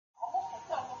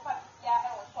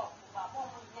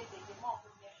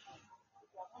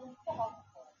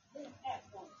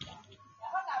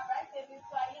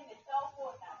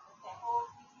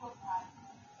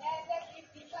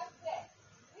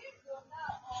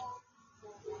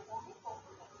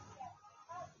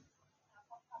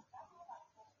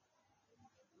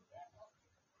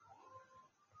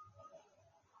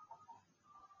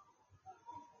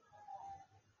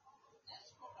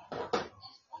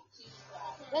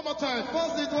One more time.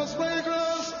 First it was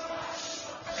fragrance,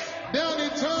 then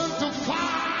it turned to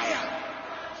fire.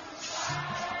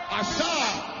 Asha.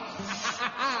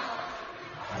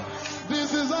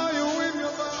 This is how you win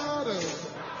your battle.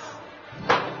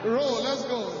 Roll, let's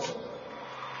go.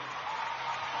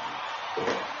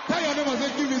 Tell your neighbor,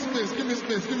 say, give me space, give me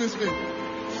space, give me space.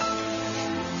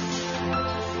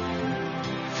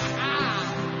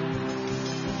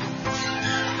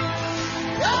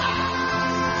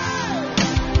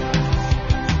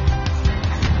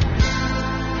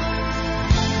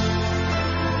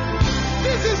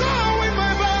 This is how I win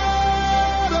my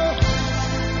battle.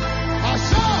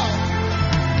 Asha.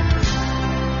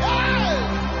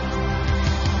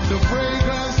 The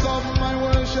fragrance of my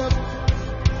worship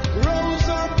rose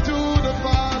up to the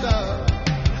Father.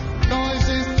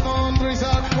 Noises, thunders,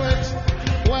 earthquakes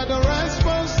were the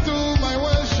response to my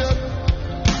worship.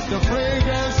 The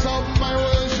fragrance of my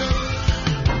worship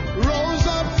rose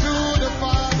up to the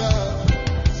Father.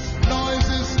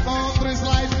 Noises, thunders,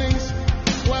 lightnings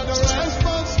were the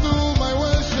response to my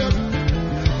worship.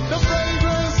 The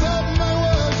fragrance of my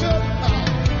worship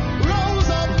rose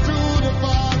up to the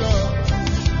Father.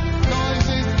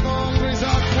 Noises, thunders,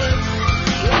 earthquakes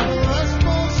were the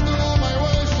response to my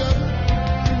worship.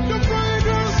 The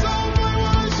fragrance of my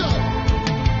worship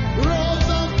rose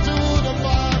up to the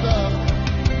Father.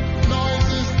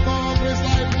 Noises, thunders,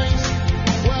 lightnings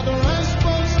were the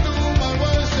response to my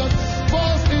worship.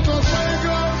 First it was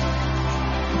fragrance,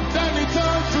 then it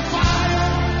turned to fire.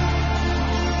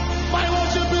 My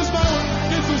worship is my worship.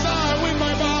 This is how I win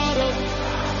my battle.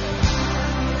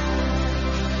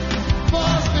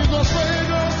 First it was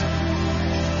fragrance,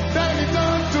 then it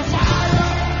turned to fire.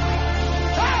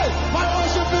 Hey, my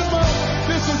worship is my worship.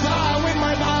 This is how I win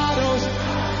my battles.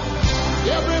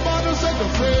 Everybody say the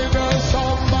fragrance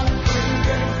of my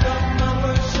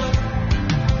worship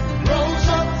rose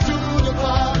up to the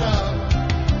Father.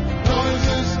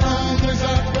 Noises, thunders,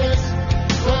 earthquakes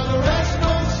were the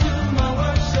response to my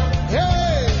worship.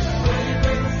 Hey,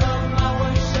 fragrance of my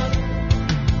worship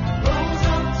rose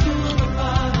up to the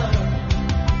Father.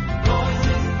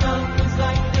 Noises, thunders,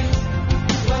 lightnings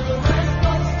were the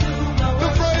response to my worship. The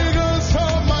fragrance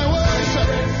of my worship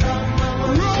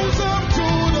rose up to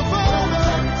the Father.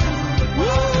 Woo!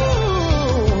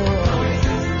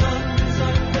 Noises, thunders,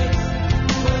 earthquakes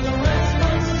were the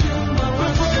response to my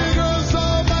worship. The fragrance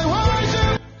of my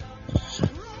worship.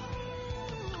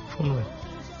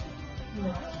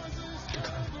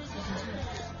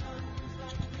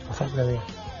 Phát ra đi.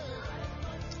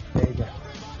 Đây kìa.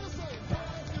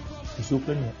 Thì xuống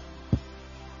lên nè.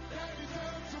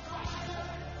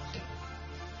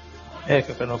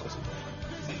 Ecco che no così.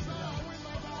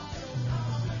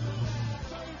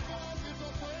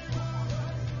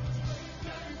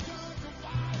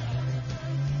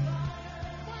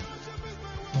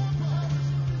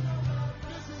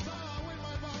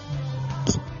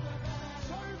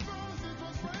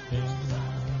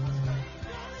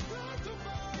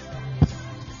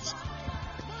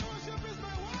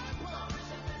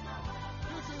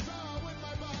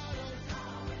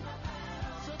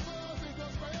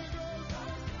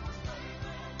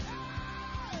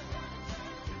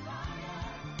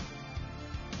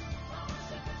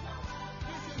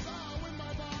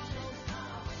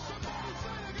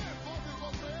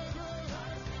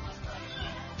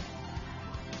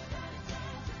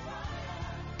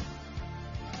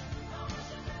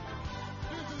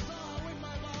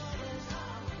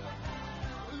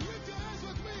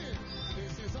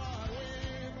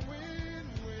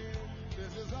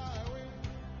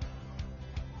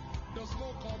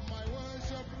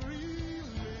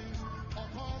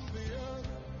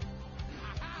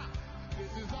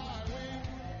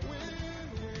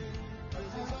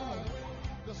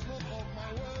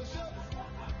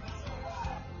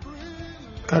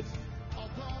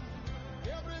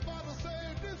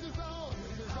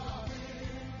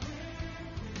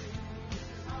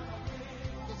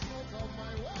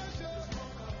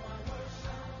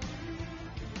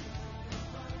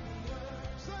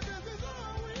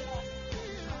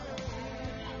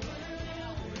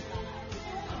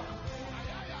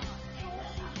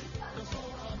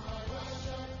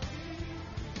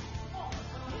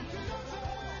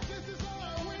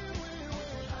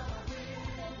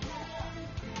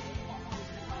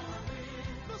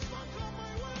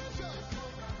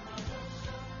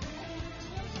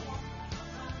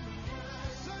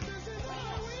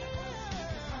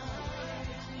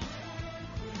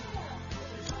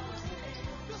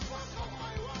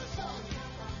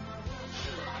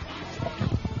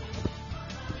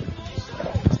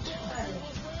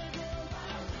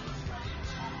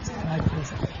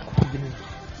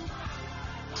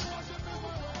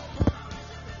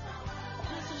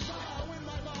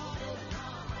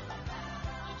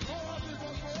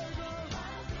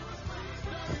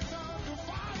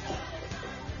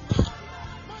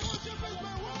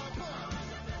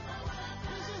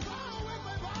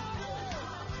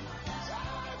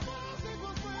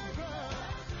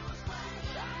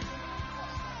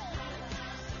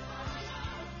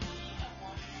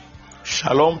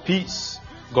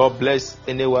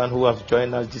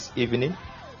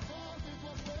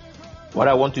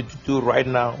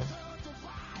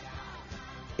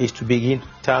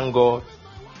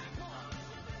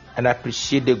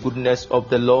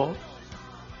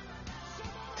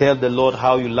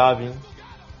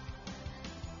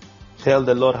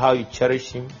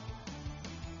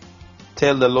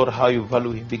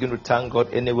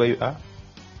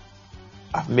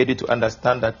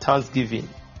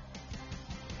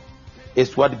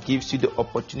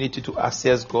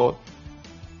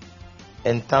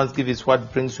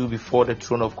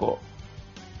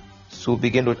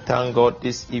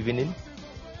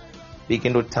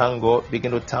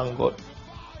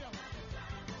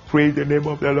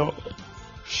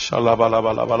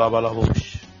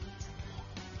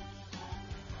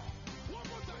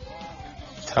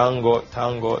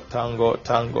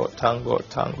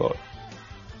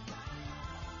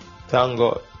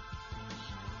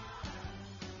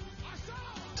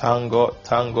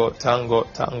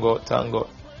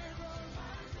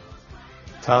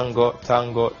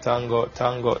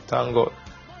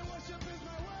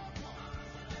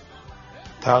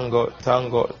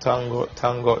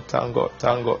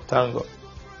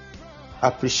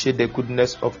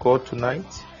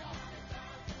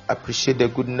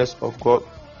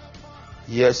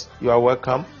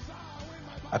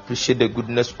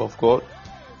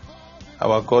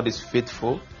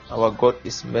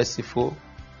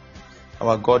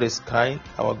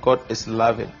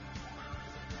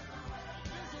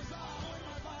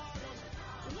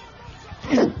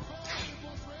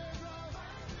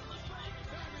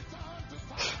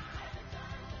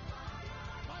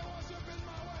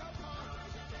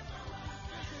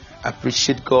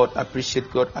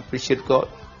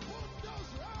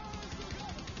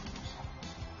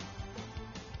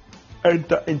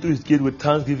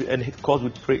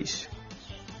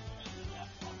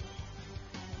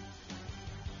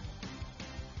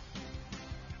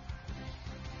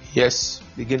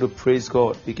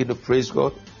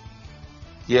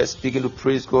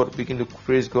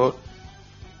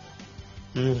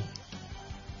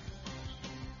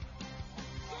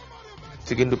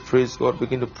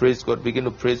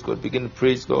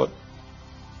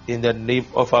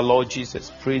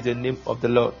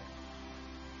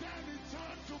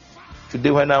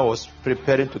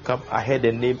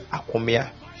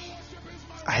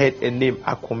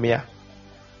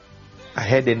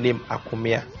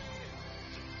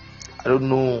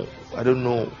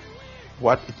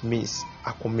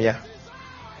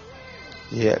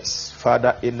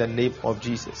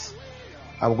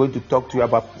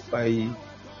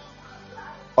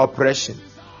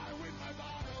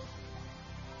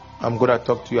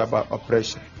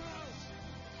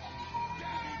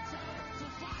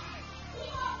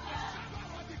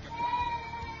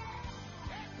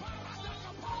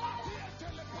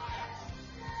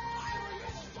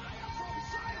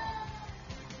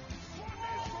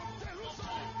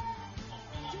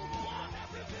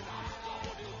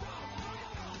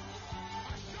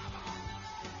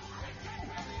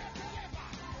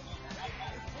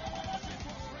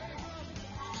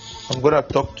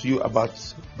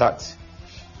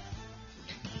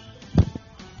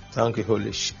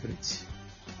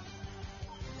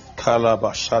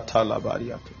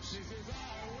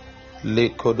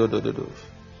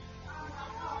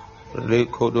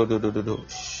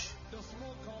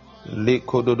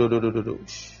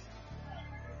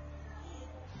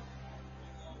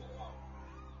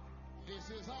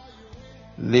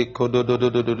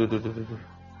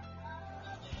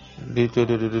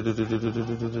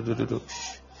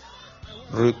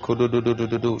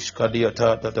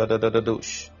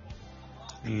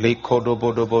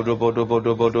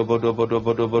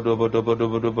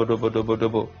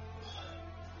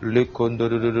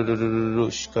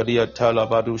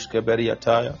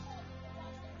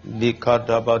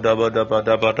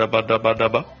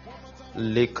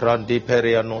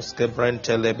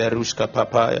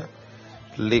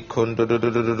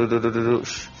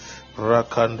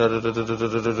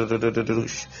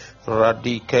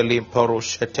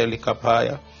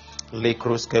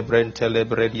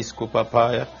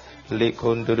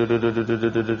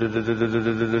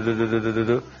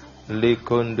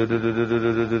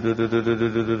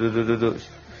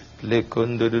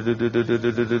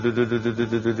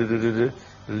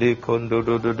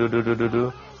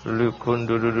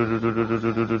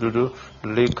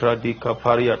 Likradika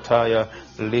pariataya,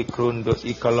 likrundo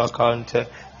ikalakante,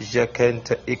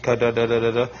 jakente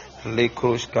ikadadadada,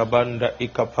 likrus kabanda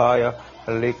ikapaya,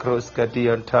 likrus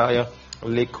kadiantaya,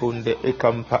 Likunde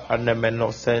ikampa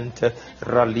anemenosente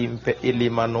ralimpe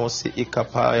ilimanosi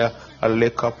ikapaya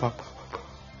aleka papa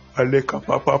aleka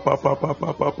papa papa papa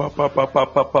papa papa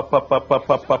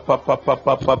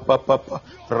papa papa papa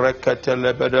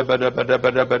rekatele bede bede bede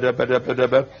bede bede bede bede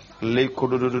bede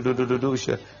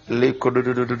likudududududushe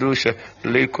likududududushe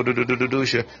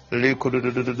likududududushe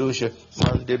likududududushe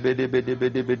mande bede bede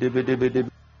bede bede bede bede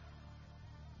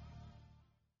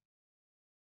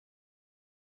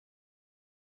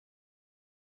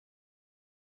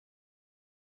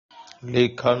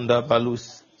likanda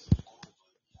balus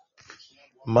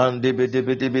mande bede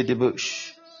bede bede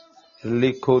bush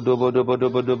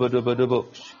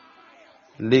likudubudubudubudubudubudubush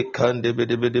likande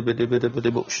bede bede bede bede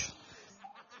bede bush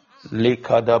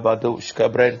likadabadush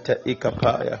kabrente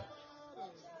ikapaya.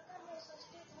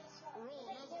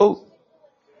 Oh,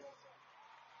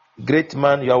 great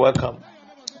man, you are welcome.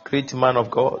 Great man of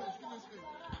God,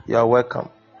 you are welcome.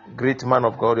 Great man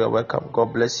of God, you are welcome.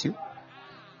 God bless you.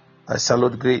 I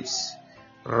salute grace.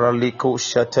 Raliko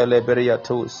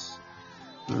shatelebriatos.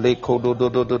 Leko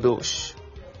dododododosh.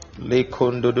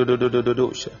 Lekondo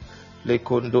dododododosh.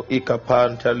 Lekondo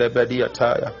ikapanta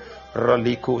lebediataya.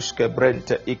 Ralikos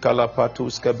kebrente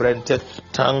ikalapatus kebrente.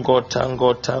 Tango,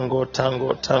 tango, tango,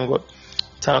 tango, tango.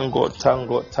 Tango,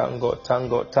 tango, tango,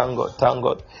 tango, tango,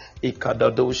 tango.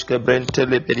 Ikadadosh kebrente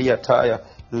lebediataya.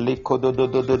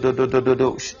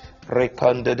 Likodododododododosh.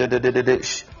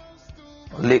 Rekandededededesh.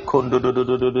 Likondo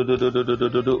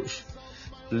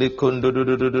Likondo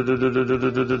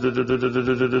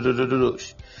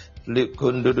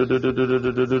Likondo Likondo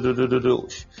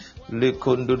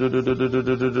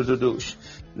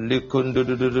Likondo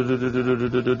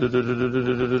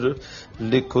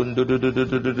Likondo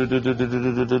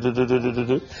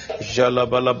Jala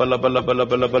bala bala bala bala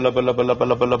bala bala bala bala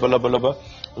bala bala bala bala bala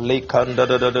Likanda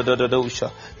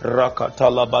dosha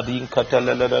Rakatala badin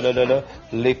katala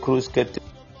Likrus ket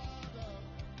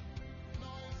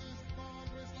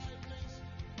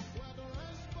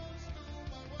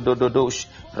dododosh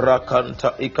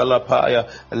rakanta ikalapaya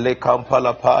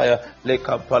lekampalapaya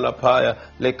lekampalapaya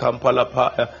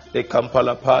lekampalapaya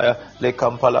lekampalapaya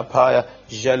lekampalapaya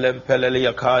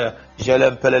jelempeleliyakaya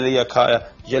jelempeleliyakaya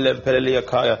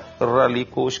jelempeleliyakaya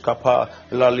ralikush kapa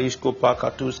lalishku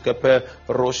pakatuskepe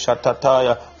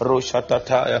roshatataya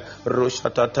roshatataya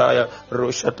roshatataya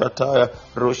roshatataya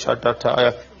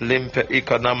roshatataya limpe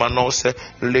ikanamanose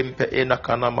limpe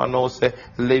inakanamanose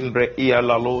limbre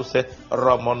ialalose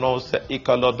ramonose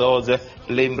ikalodoze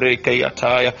limbre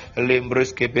kayataya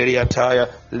limbriske beriataya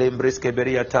limbriske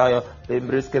beriataya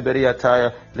limbriske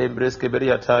beriataya limbriske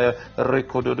beriataya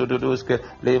rikodododuske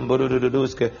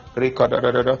limbodododuske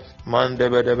rikadadada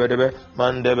mandebedebedebe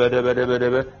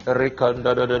mandebedebedebe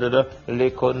rikandadada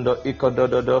likondo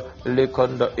ikodododo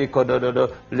likondo ikodododo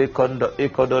likondo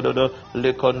ikodododo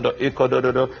likondo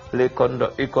ikodododo likondo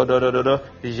ikodododo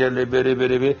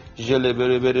jeleberebe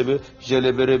jeleberebe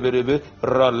jeleberebe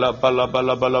rala bala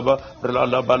bala bala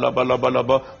rala bala bala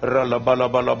bala rala bala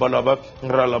bala bala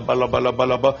rala bala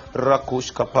bala bala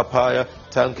rakushka papaya.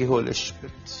 Thank you, Holy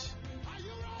Spirit.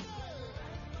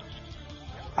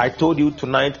 I told you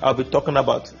tonight I'll be talking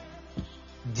about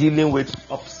dealing with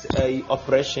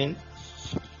oppression,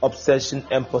 obsession,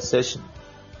 and possession.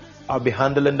 I'll be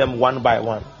handling them one by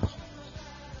one.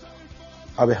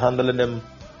 I'll be handling them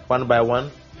one by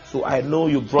one. So I know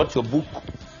you brought your book.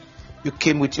 You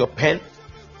came with your pen.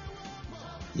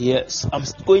 Yes, I'm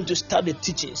going to start the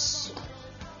teachings.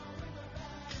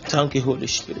 Thank you, Holy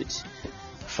Spirit.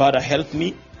 Father, help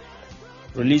me.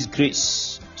 Release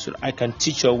grace so that I can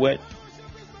teach your word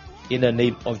in the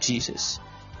name of Jesus.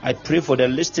 I pray for the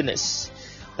listeners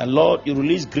that, Lord, you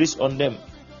release grace on them,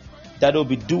 that will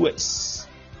be doers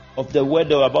of the word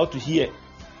they are about to hear,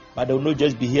 but they will not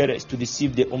just be hearers to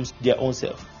deceive their own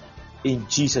self. In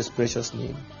Jesus' precious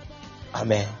name.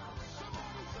 Amen.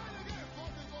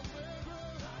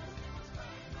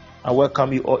 I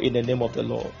welcome you all in the name of the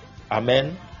Lord.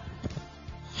 Amen.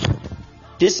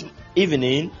 This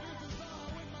evening,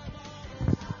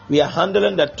 we are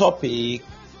handling the topic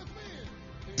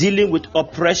dealing with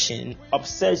oppression,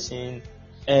 obsession,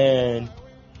 and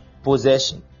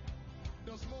possession.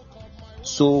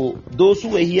 So, those who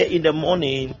were here in the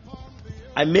morning,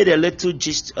 I made a little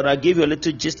gist, or I gave you a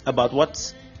little gist about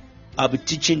what I'll be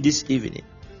teaching this evening.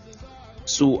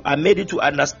 So, I made you to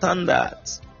understand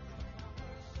that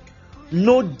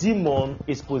no demon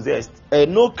is possessed,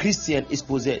 no Christian is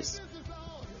possessed.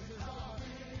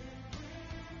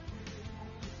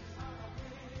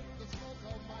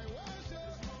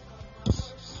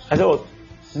 I said,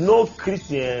 no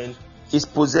Christian is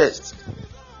possessed.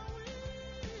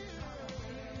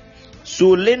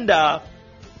 So Linda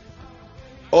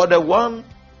or the one,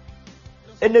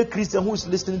 any Christian who is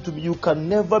listening to me, you can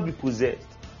never be possessed.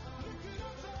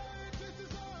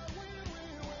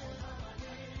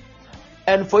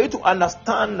 And for you to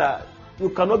understand that you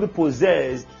cannot be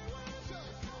possessed,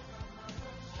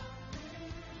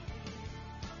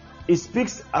 it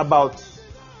speaks about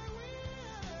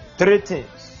three things.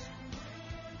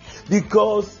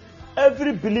 Because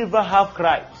every believer has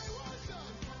Christ.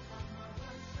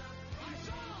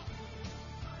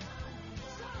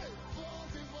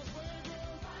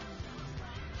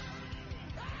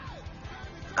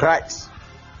 Christ.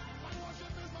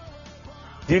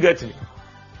 Do you get me?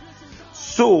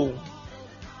 So,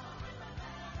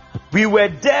 we were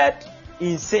dead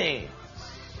in sin.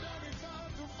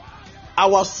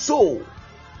 Our soul,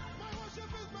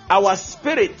 our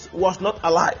spirit was not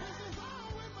alive.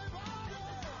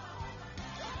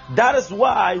 That is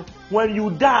why when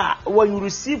you die, when you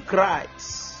receive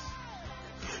Christ,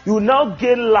 you now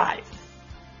gain life.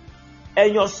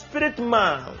 And your spirit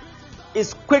man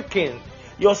is quickened.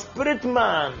 Your spirit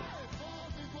man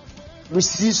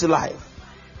receives life.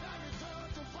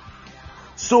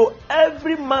 So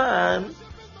every man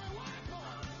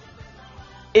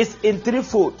is in three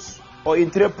folds or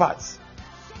in three parts.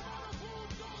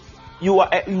 You are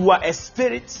a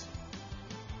spirit,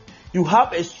 you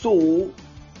have a soul,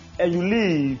 and you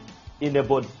live in a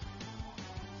body.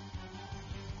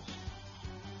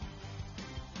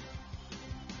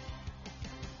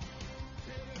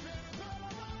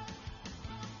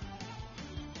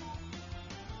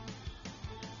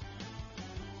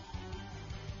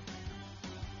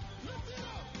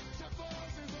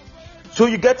 So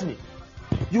you get me?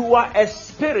 You are a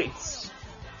spirit,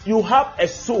 you have a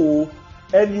soul,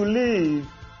 and you live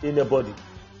in a body.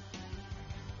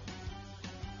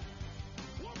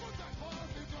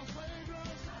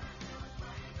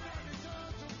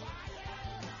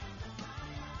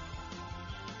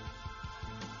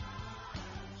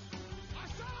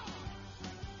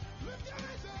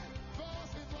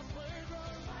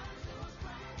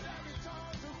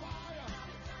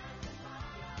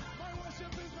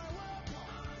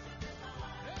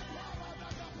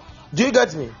 Do you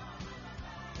get me?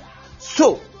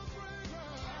 So,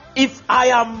 if I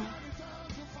am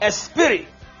a spirit,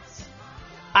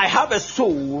 I have a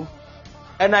soul,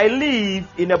 and I live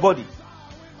in a body.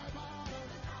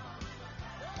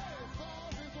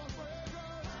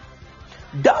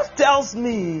 That tells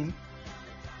me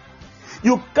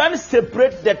you can't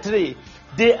separate the three.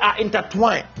 They are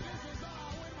intertwined.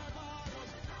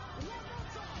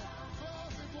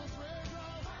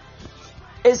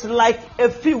 It's like a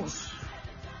fuse.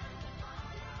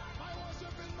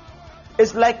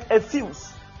 It's like a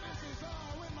fuse.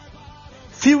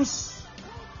 Fuse.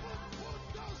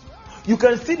 You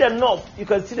can see the north, you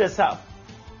can see the south,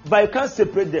 but you can't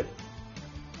separate them.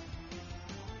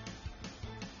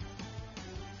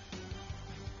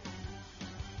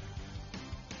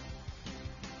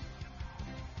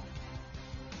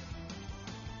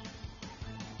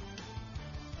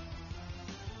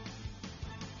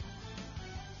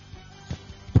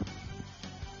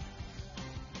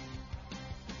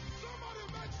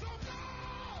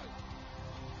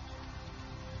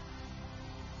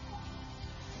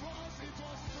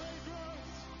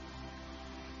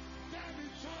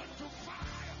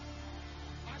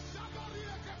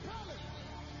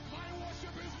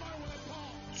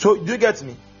 So, do you get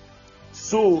me?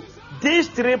 So, these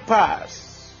three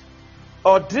parts,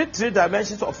 or three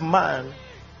dimensions of man,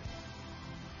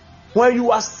 when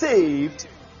you are saved,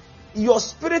 your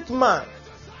spirit man,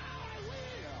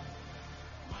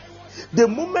 the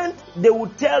moment they will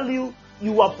tell you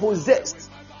you are possessed,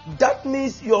 that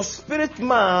means your spirit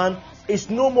man is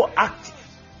no more active.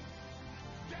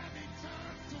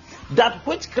 That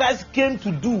which Christ came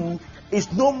to do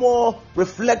is no more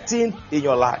reflecting in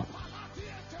your life.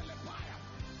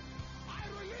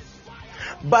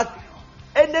 But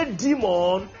any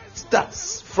demon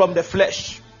starts from the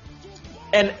flesh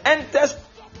and enters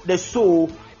the soul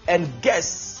and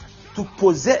gets to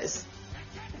possess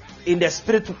in the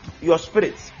spirit, your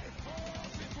spirit.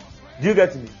 Do you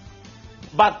get me?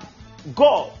 But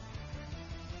God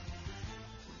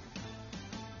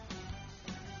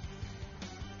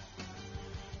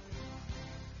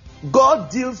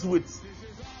deals with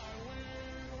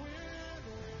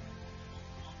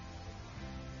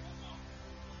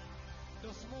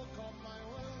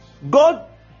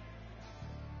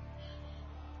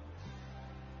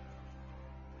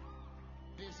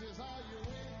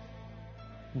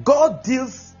God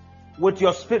deals with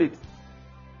your spirit.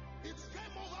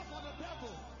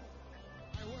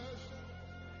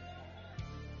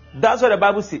 That's what the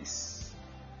Bible says.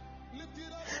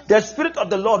 The Spirit of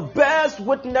the Lord bears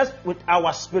witness with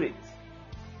our spirit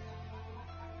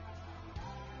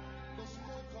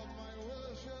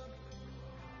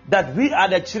that we are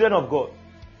the children of God.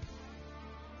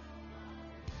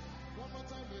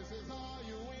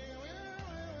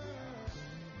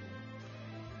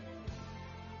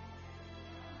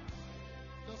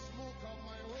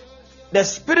 The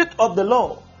Spirit of the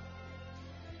Lord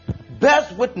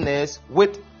bears witness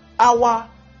with our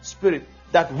spirit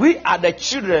that we are the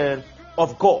children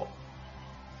of God.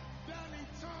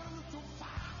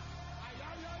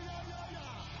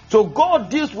 So God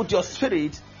deals with your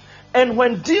spirit, and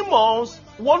when demons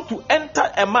want to enter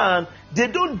a man, they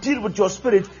don't deal with your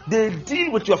spirit, they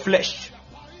deal with your flesh.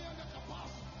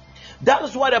 That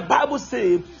is why the Bible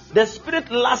says the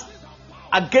spirit lusts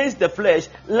against the flesh,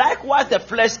 likewise the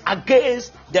flesh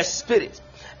against the spirit.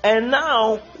 And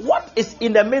now, what is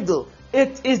in the middle?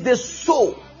 It is the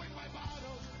soul.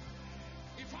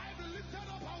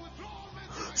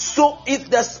 So if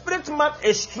the spirit man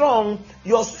is strong,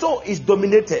 your soul is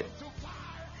dominated.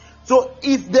 So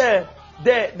if the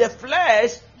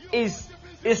flesh is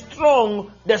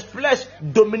strong, the flesh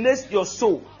dominates your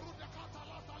soul.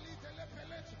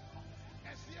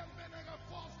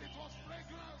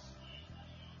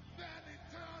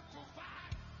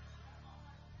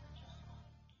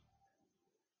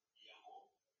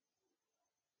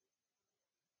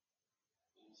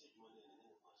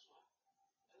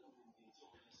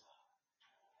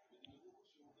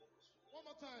 One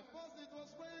more time. First it was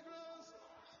fragrance,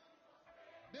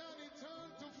 then it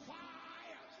turned to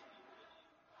fire.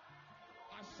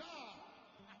 Asha.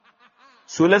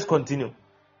 So let's continue.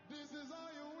 This is how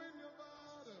you win your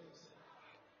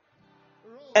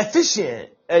battles.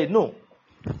 Ephesians, no.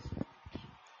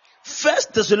 1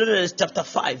 Thessalonians chapter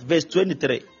 5, verse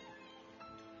 23.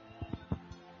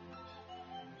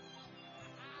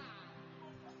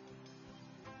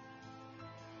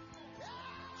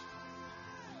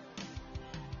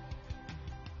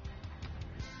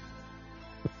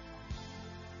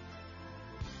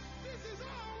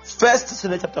 First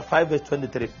Thessalonians chapter 5, verse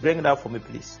 23. Bring it out for me,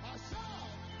 please.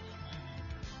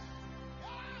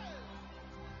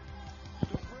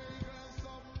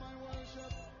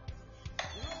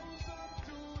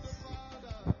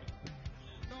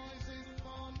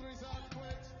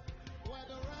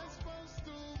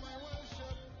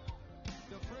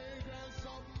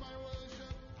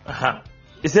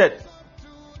 He said,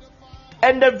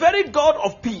 and the very God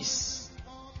of peace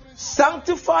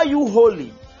sanctify you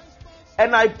wholly,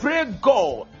 and I pray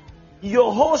God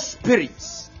your whole spirit,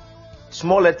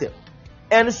 small letter,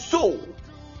 and soul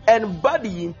and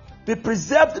body be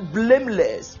preserved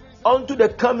blameless unto the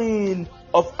coming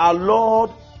of our Lord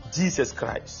Jesus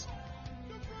Christ.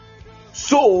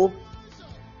 So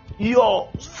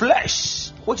your flesh,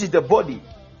 which is the body,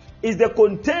 is the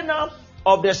container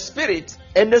of the spirit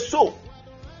and the soul.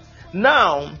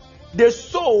 Now, the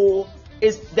soul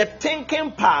is the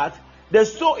thinking part. The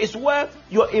soul is where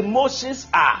your emotions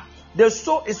are. The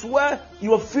soul is where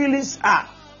your feelings are.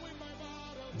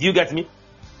 Do you get me?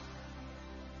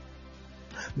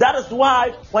 That is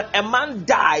why when a man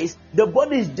dies, the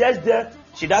body is just there.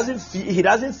 He doesn't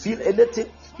feel anything.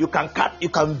 You can cut, you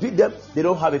can beat them. They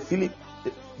don't have a feeling.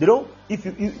 They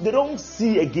don't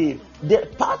see again. The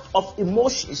part of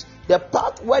emotions, the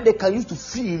part where they can use to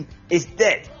feel is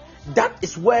dead. That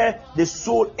is where the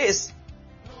soul is.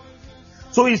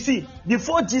 So you see,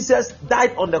 before Jesus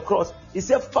died on the cross, he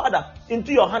said, Father,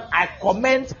 into your hand I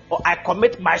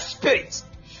commit my spirit.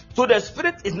 So the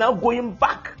spirit is now going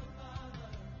back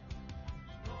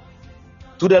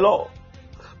to the Lord.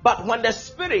 But when the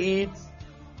spirit,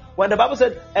 when the Bible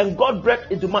said, and God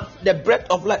breathed into man the breath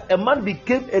of life, a man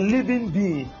became a living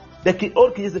being. The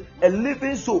old king said, a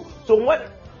living soul. So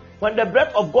when the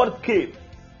breath of God came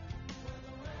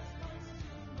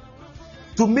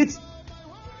to meet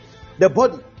the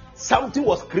body, something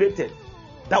was created.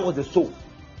 That was the soul.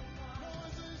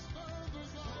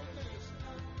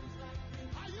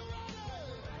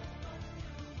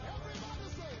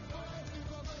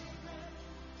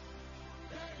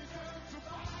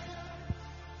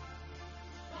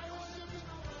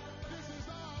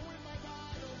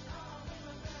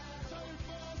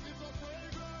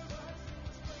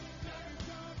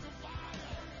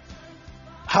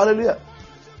 Hallelujah.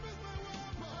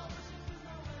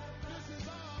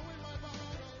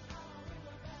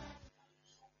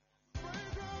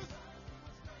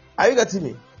 Are you getting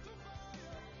me?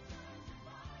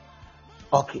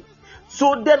 Okay.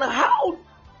 So then how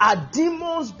are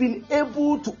demons being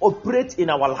able to operate in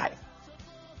our life?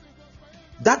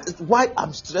 That is why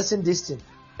I'm stressing this thing.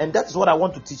 And that is what I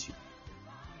want to teach you.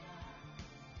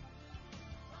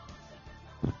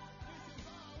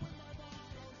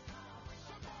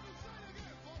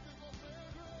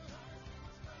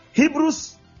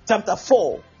 Hebrews chapter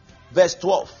 4, verse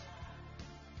 12.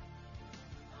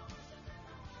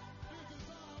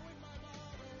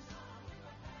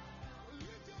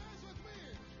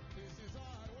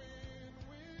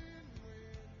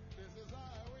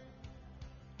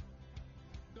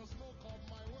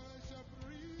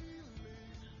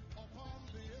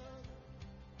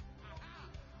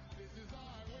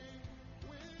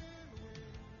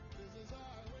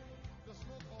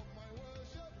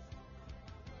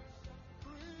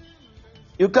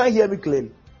 You can't hear me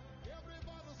clearly.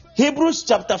 Hebrews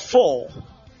chapter 4,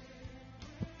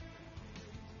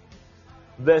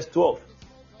 verse 12.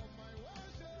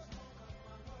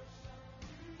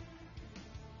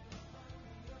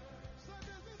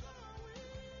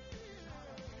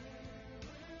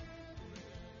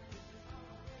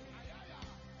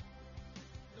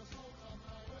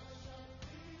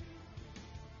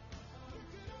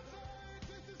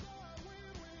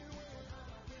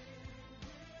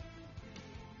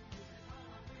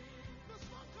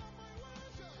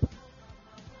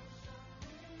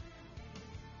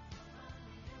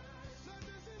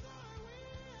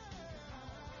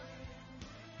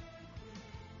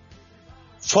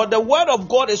 For the word of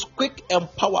God is quick and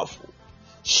powerful,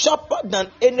 sharper than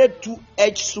any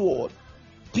two-edged sword,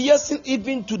 piercing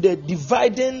even to the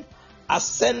dividing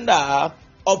asunder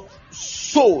of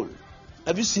soul.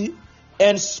 Have you seen?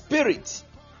 And spirit,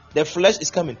 the flesh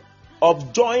is coming,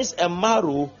 of joints and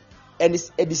marrow, and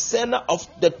is a discerner of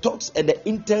the thoughts and the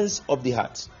intents of the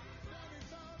heart.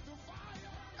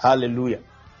 Hallelujah.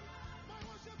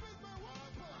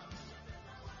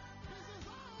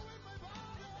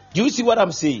 Do you see what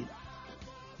I'm saying?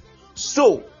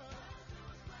 So,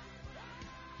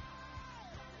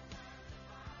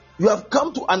 you have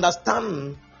come to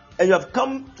understand and you have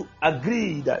come to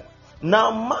agree that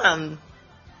now man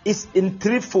is in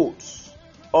three folds.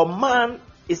 Or man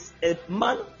is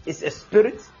a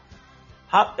spirit,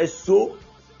 have a soul,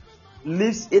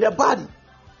 lives in a body.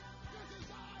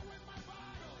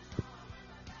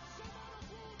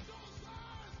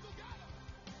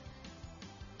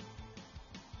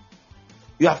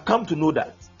 You have come to know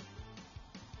that.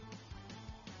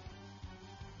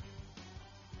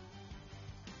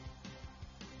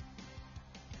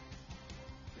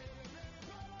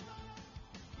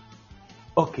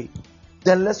 Okay,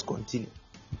 then let's continue.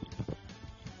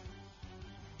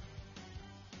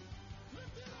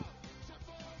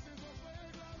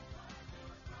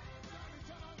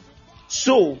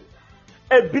 So,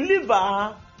 a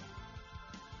believer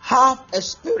have a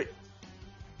spirit.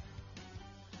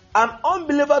 An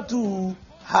unbeliever too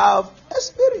have a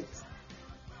spirit.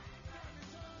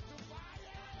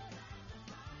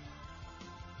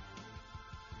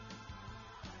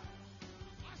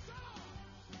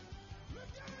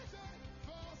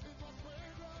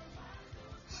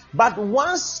 But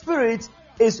one spirit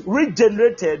is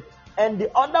regenerated and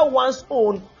the other one's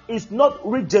own is not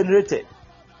regenerated.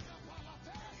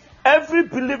 Every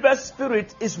believer's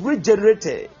spirit is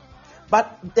regenerated,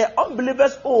 but the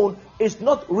unbeliever's own is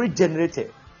not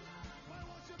regenerated.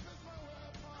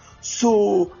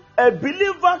 So a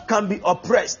believer can be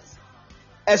oppressed.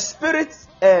 A spirit,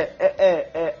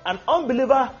 an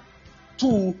unbeliever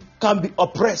too can be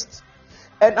oppressed.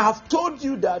 And I have told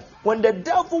you that when the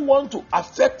devil wants to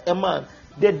affect a man,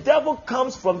 the devil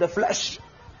comes from the flesh.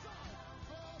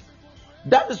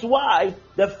 That is why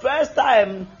the first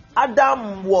time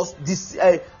Adam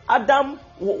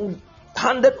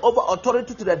handed over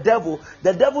authority to the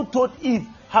devil told Eve,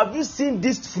 have you seen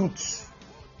this fruit?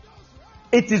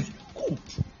 It is good.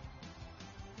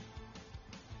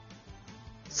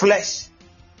 Flesh.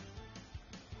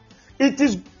 It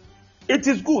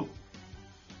is good.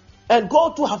 And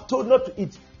God too have told not to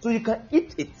eat, so you can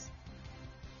eat it.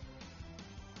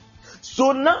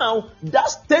 So now that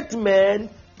statement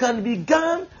can be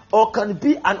gone or can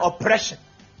be an oppression.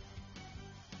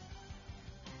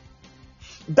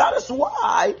 That is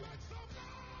why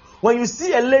when you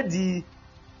see a lady,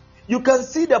 you can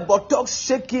see the buttocks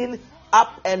shaking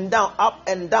up and down, up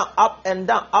and down, up and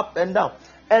down, up and down.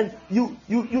 And you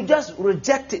just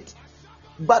reject it.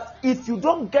 But if you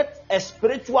don't get a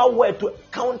spiritual word to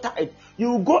counter it,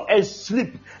 you will go and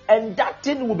sleep. And that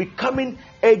thing will be coming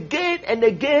again and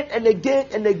again and again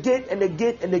and again and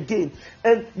again and again.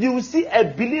 And you will see a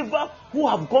believer who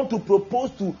have gone to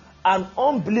propose to an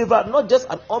unbeliever, not just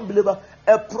an unbeliever,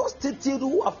 a prostitute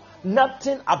who have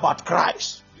nothing about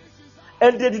Christ.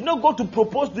 And they did not go to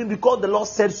propose to him because the Lord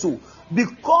said so.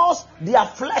 Because their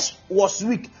flesh was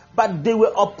weak, but they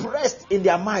were oppressed in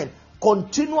their mind.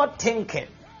 Continual thinking.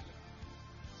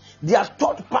 Their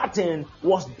thought pattern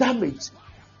was damaged.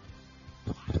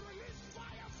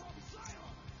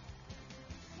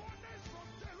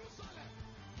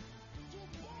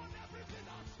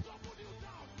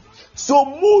 So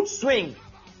mood swing.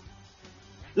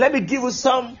 Let me give you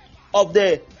some of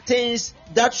the things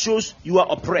that shows you are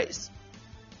oppressed.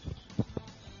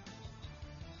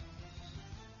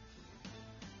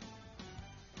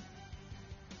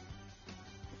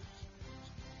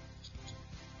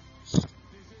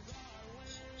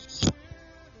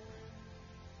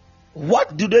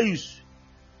 What do they use?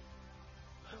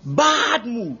 Bad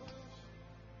mood.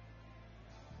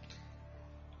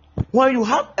 When you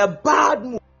have a bad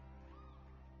mood,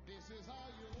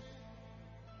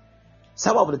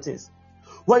 some of the things.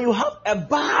 When you have a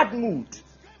bad mood,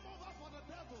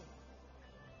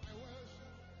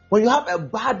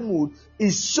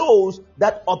 it shows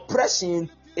that oppression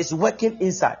is working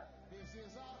inside.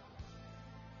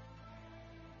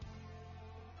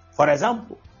 For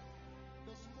example,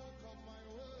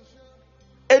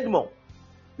 Edmond,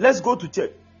 let's go to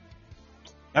church.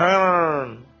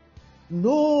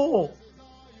 No,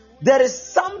 there is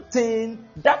something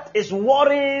that is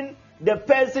worrying the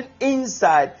person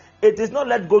inside. It is not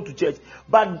let's go to church,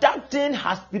 but that thing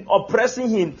has been oppressing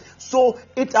him. So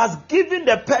it has given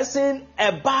the person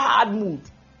a bad mood.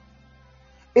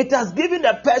 It has given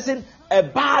the person a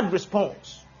bad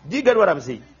response. Do you get what I'm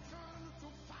saying?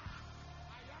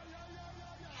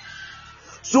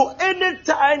 So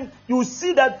anytime you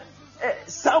see that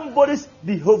somebody's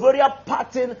behavioral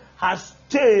pattern has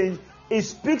changed, it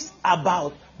speaks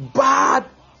about bad,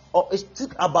 or it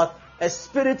speaks about a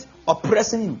spirit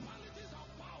oppressing you.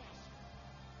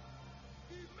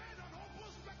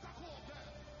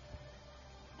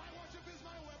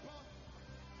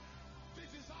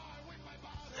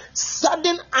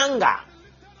 Sudden anger.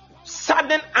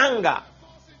 Sudden anger.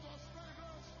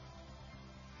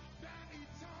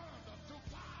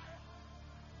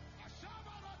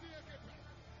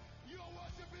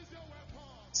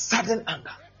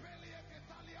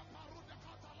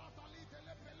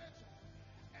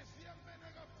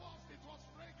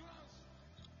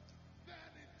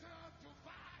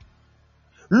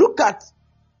 Look at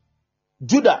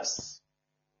Judas.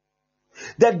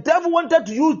 The devil wanted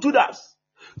to use Judas.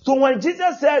 So when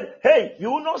Jesus said, "Hey, you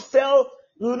will not sell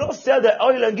the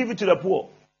oil and give it to the poor,"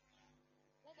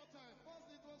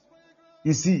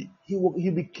 you see, he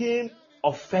became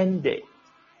offended.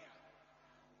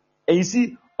 And you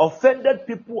see, offended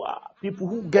people are people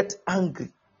who get angry.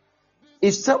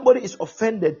 If somebody is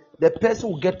offended, the person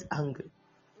will get angry.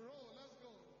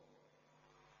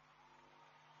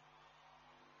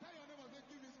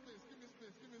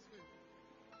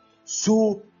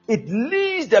 So it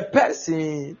leads the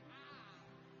person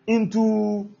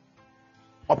into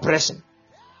oppression.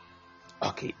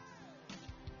 Okay,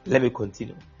 let me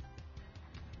continue.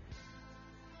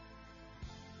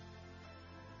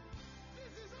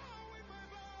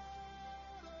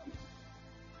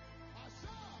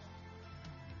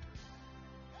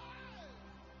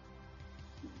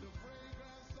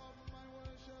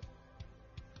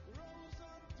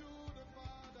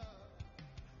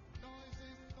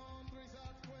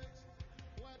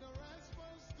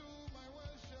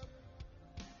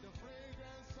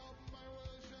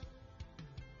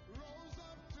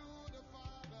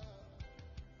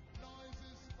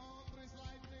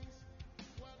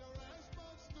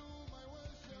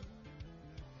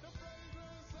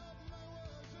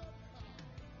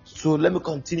 So let me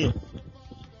continue.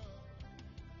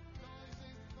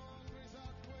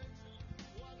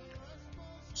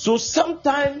 So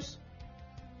sometimes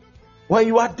when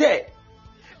you are there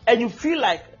and you feel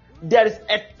like there is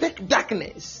a thick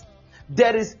darkness,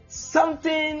 there is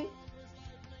something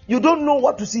you don't know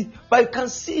what to see, but you can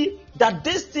see that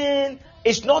this thing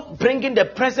is not bringing the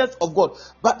presence of God,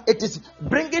 but it is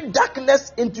bringing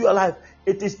darkness into your life.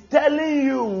 It is telling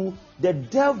you the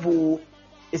devil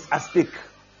is at stake.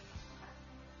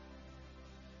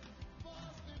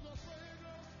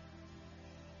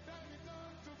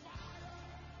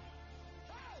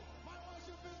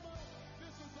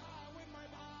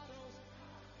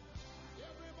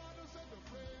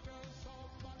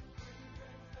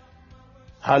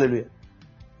 Hallelujah.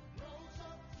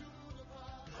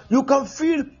 You can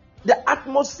feel the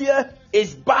atmosphere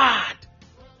is bad.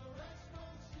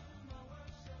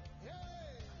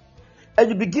 And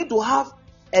you begin to have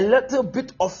a little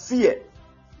bit of fear.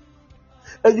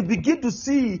 And you begin to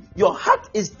see your heart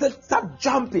is start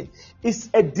jumping. It's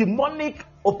a demonic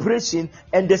operation,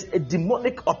 and there's a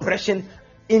demonic oppression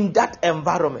in that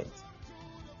environment.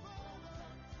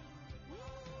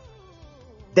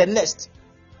 The next.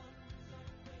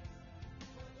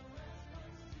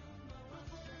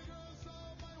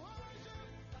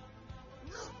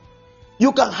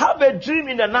 You can have a dream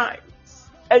in the night,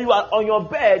 and you are on your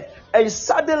bed, and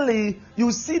suddenly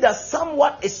you see that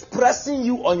someone is pressing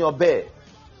you on your bed.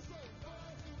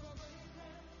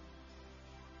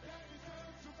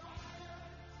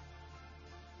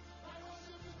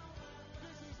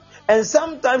 And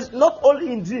sometimes, not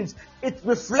only in dreams, it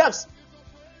reflects.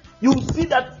 You see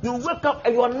that you wake up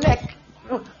and your neck,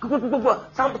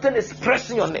 something is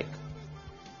pressing your neck.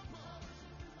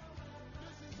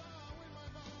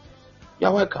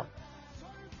 You're welcome.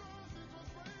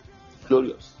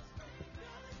 Glorious.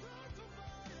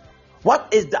 What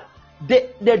is that?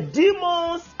 The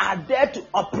demons are there to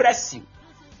oppress you.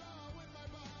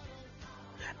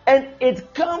 And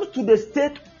it comes to the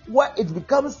state where it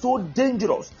becomes so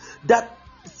dangerous that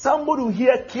somebody will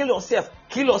hear, kill yourself,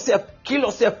 kill yourself, kill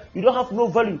yourself. You don't have no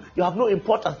value, you have no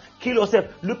importance. Kill yourself.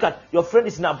 Look at your friend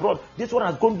is in abroad. This one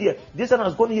has gone there, this one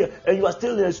has gone here, and you are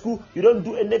still in school. You don't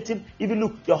do anything. Even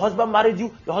look, your husband married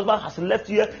you, your husband has left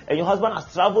you here, and your husband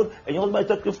has traveled, and your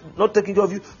husband is not taking care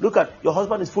of you. Look at your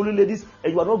husband is following ladies,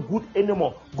 and you are not good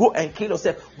anymore. Go and kill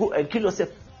yourself. Go and kill yourself.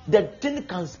 That thing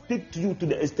can speak to you to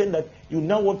the extent that you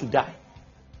now want to die.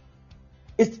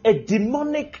 It's a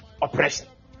demonic oppression.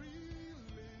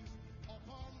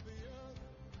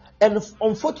 And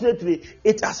unfortunately,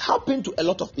 it has happened to a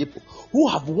lot of people who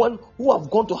have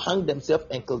gone to hang themselves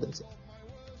and kill themselves.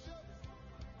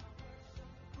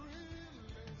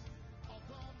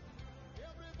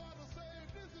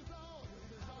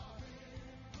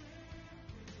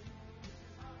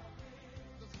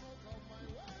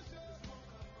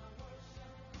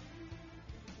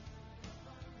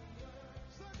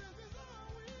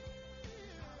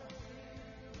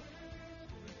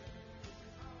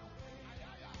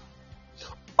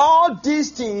 All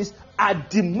these things are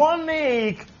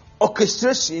demonic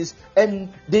orchestrations,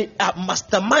 and they are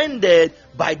masterminded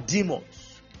by demons.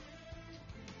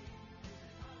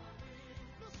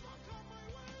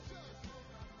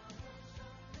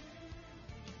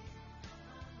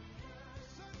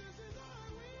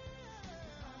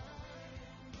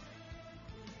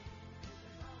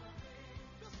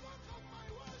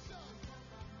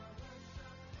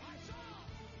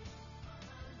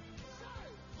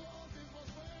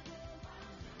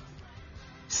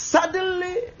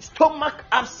 Suddenly, stomach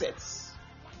upsets.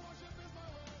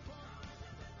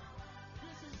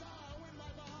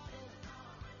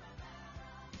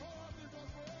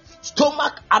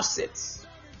 Stomach upsets.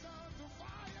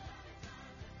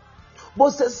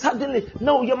 But suddenly,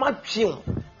 no, you're not chill.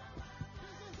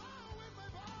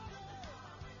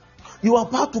 You are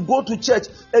about to go to church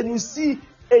and you see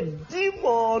a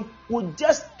demon will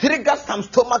just trigger some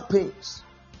stomach pains.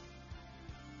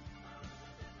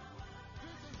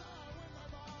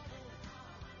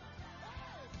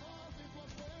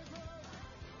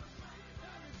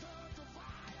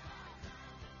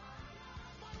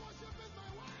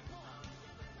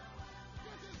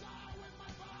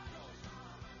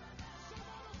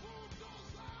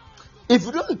 If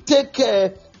you don't take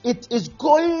care, it is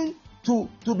going to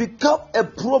become a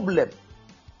problem.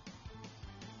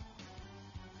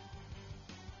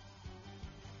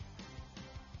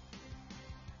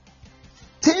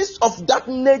 Things of that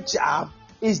nature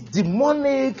is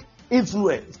demonic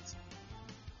influence.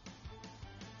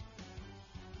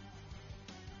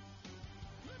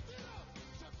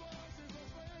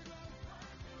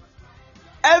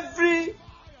 Every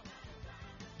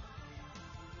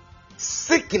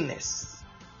sickness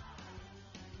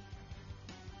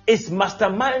is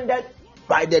masterminded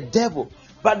by the devil,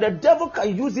 but the devil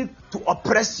can use it to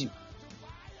oppress you.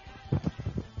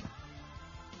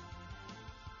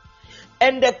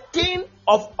 And the king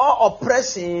of all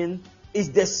oppression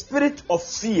is the spirit of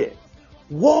fear,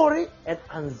 worry, and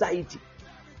anxiety.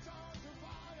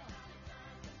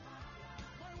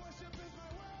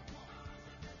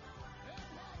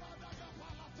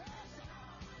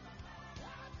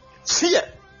 Fear.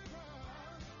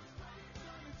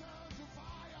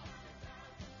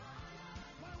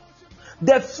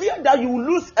 The fear that you will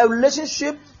lose a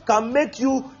relationship can make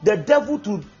you the devil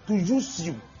to use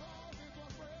you.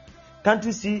 Can't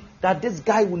you see that this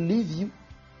guy will leave you?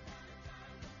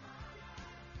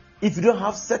 If you don't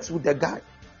have sex with the guy,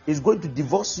 he's going to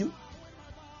divorce you.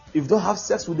 If you don't have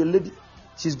sex with the lady,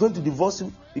 she's going to divorce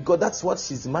you, because that's what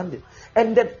she's demanding.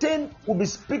 And the thing will be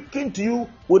speaking to you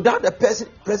without the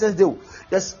presence there.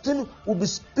 The thing will be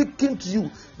speaking to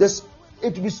you.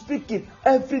 It will be speaking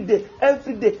every day,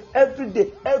 every day, every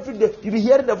day, every day. You'll be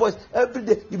hearing the voice every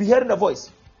day. You'll be hearing the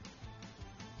voice.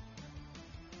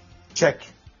 Check.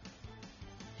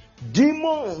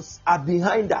 Demons are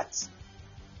behind that.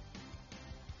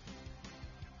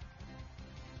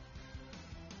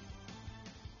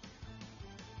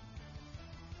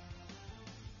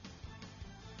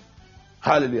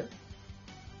 Hallelujah.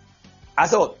 I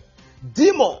said, what?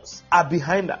 Demons are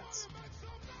behind that.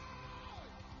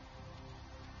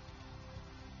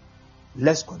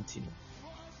 Let's continue.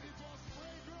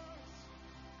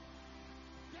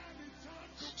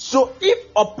 So if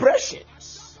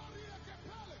oppressions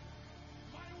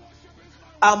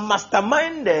are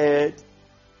masterminded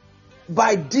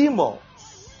by demons,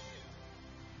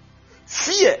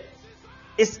 fear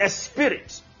is a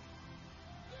spirit.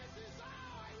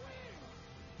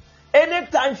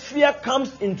 Anytime fear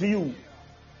comes into you,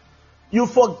 you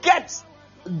forget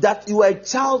that you are a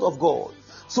child of God.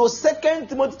 So 2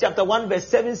 Timothy chapter 1 verse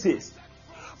 7 says,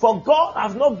 for God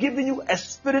has not given you a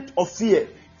spirit of fear,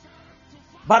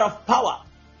 but of power,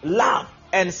 love,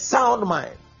 and sound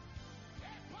mind.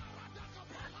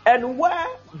 And where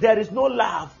there is no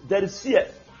love, there is fear.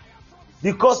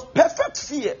 Because perfect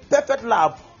fear, perfect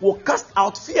love will cast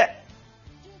out fear.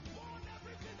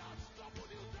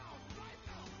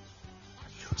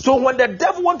 So when the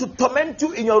devil wants to torment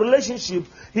you in your relationship,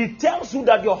 he tells you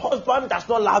that your husband does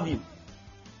not love you.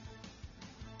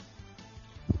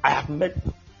 I have met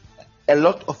a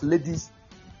lot of ladies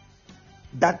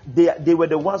that they were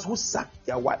the ones who sacked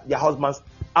their husbands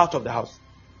out of the house.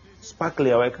 Sparkle,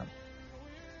 you're welcome.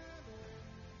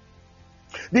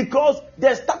 Because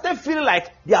they started feeling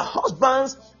like their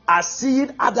husbands are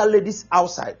seeing other ladies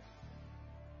outside.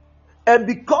 And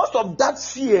because of that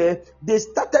fear, they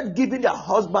started giving their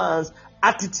husbands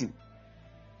attitude.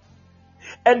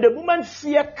 And the moment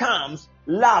fear comes,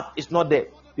 love is not there.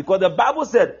 Because the Bible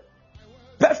said,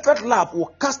 perfect love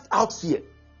will cast out fear.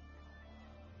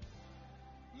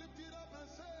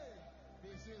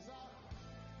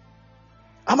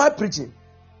 Am I preaching?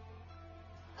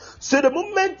 So the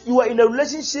moment you are in a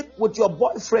relationship with your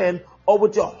boyfriend or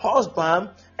with your husband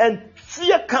and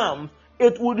fear comes,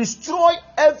 it will destroy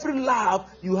every love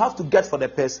you have to get for the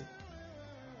person.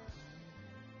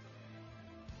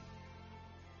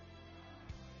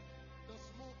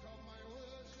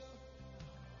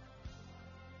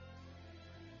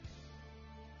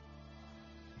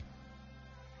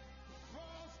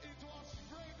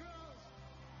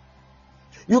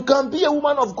 You can be a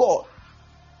woman of God.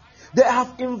 They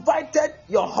have invited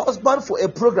your husband for a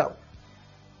program.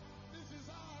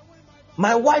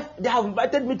 My wife, they have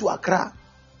invited me to Accra.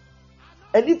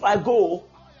 And if I go,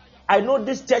 I know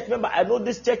this church member,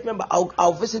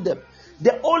 I'll visit them.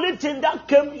 The only thing that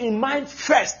came in mind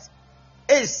first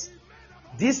is,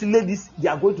 these ladies, they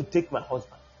are going to take my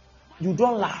husband. You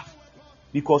don't laugh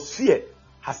because fear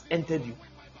has entered you.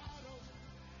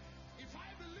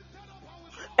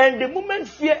 And the moment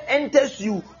fear enters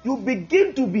you, you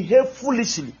begin to behave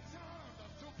foolishly.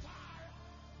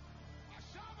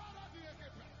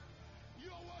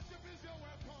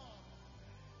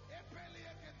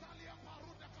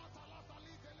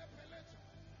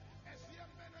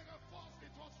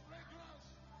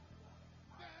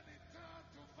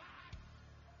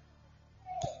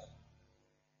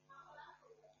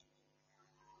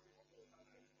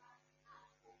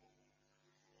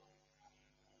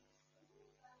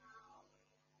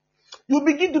 You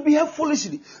begin to behave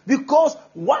foolishly because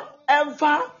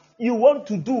whatever you want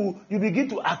to do, you begin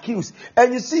to accuse.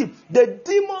 And you see, the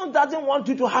demon doesn't want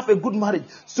you to have a good marriage.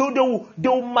 So they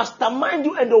will mastermind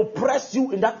you and they will press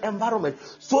you in that environment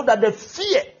so that the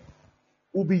fear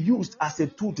will be used as a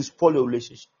tool to spoil your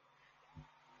relationship.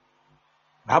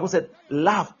 The Bible said,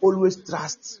 love always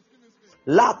trusts.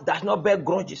 Love does not bear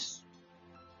grudges.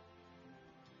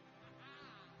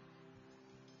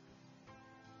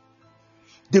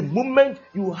 The moment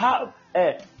you have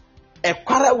a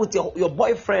quarrel with your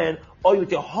boyfriend or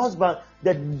with your husband,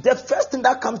 the first thing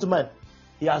that comes to mind,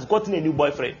 he has gotten a new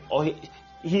boyfriend, or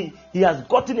he has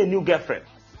gotten a new girlfriend,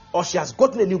 or she has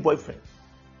gotten a new boyfriend.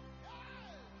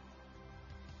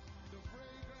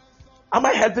 Am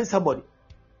I helping somebody?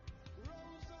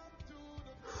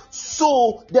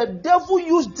 So the devil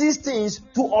used these things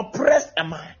to oppress a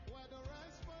man.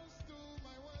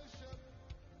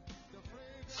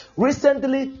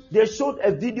 Recently, they showed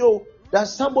a video that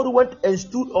somebody went and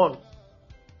stood on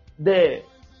the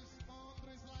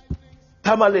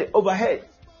tamale overhead.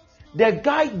 The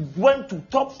guy went to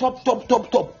top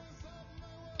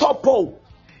pole.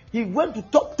 He went to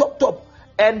top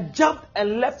and jumped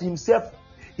and left himself.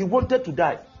 He wanted to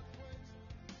die,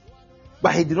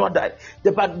 but he did not die.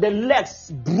 But the legs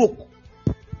broke.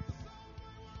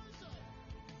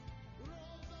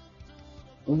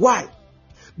 Why?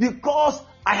 Because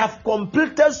I have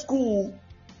completed school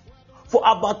for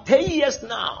about 10 years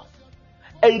now.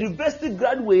 A university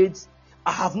graduate,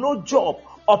 I have no job,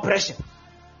 oppression.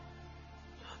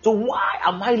 So why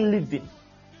am I living?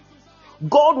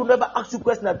 God will never ask you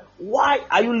question that why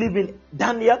are you living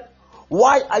Daniel?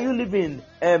 Why are you living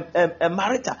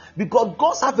Marita? Because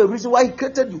God has a reason why He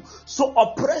created you. So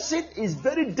oppression is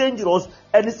very dangerous,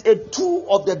 and it's a tool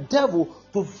of the devil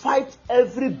to fight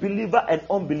every believer and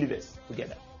unbelievers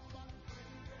together.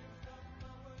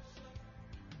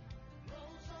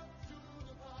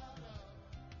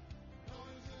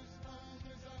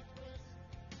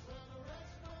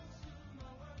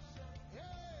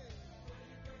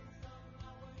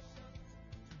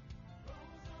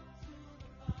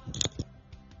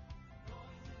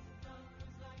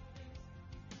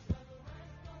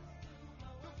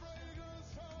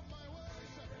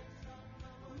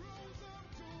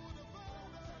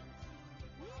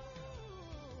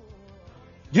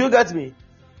 Do you get me?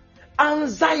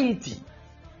 Anxiety.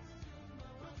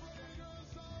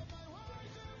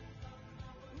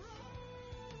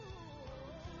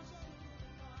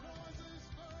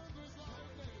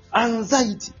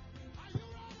 Anxiety.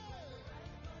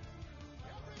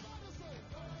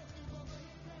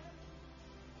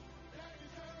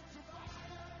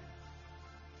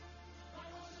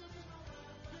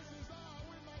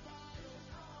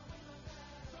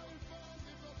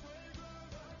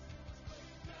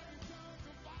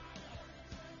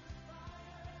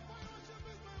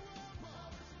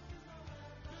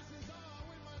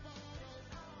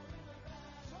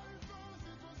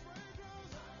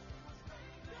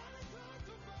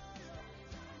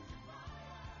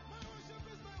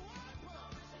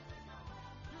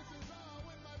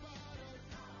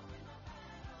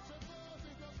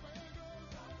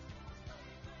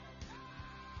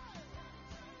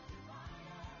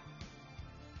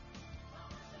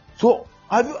 So,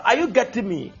 are you getting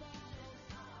me?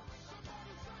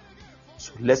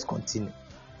 So let's continue.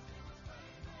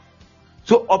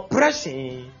 So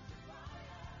oppression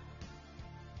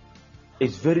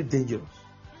is very dangerous.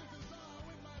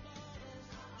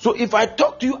 So if I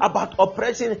talk to you about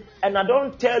oppression and I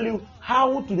don't tell you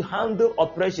how to handle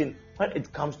oppression when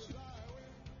it comes to you,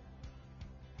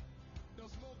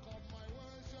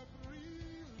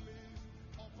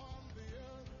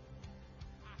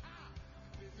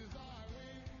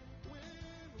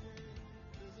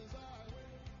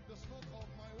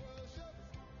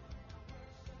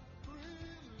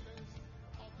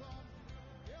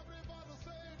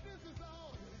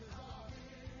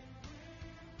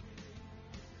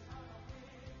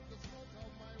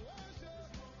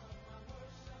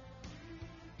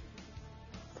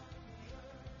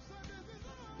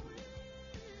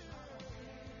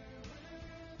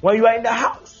 when you are in the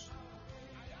house,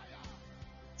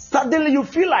 suddenly you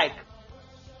feel like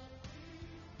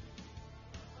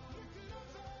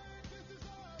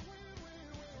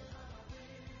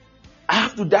I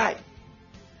have to die.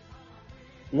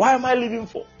 Why am I living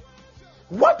for?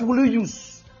 What will you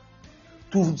use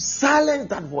to silence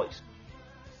that voice?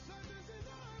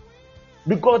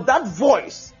 Because that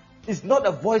voice is not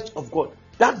the voice of God.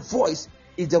 That voice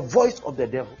is the voice of the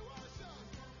devil.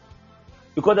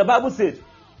 Because the Bible says,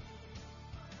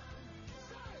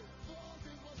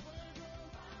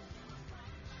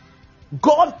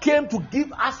 God came to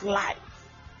give us life,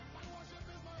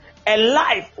 a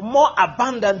life more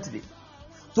abundantly.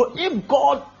 So if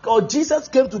God or Jesus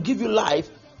came to give you life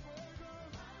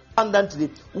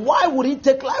abundantly, why would He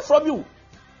take life from you?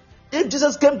 If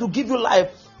Jesus came to give you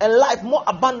life and life more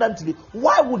abundantly,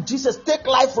 why would Jesus take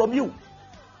life from you?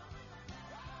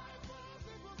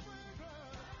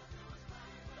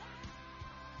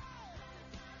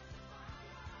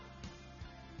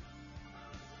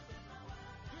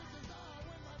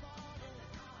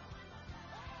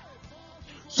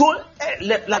 So,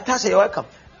 Latasha, you're welcome.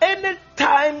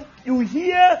 Anytime you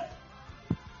hear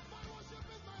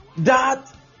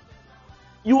that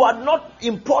you are not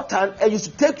important and you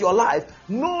should take your life,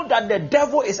 know that the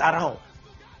devil is around.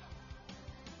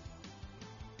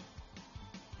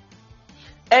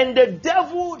 And the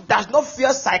devil does not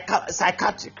fear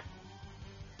psychiatric.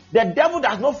 The devil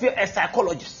does not fear a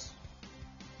psychologist.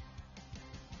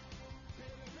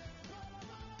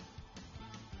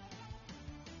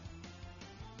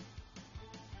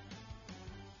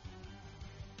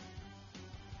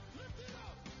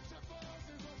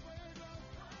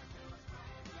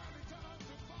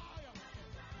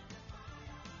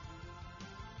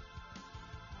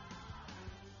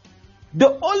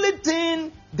 The only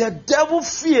thing the devil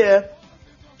fears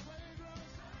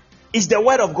is the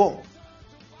word of God.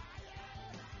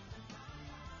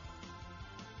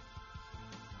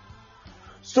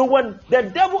 So when the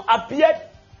devil appeared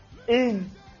in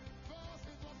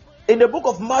the book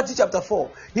of Matthew chapter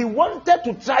 4, he wanted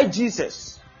to try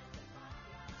Jesus.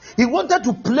 He wanted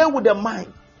to play with the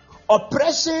mind.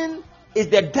 Oppression is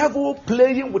the devil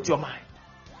playing with your mind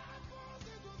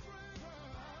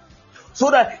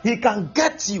so that he can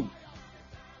get you.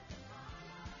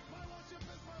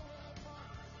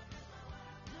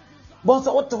 But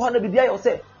what to want to be there? You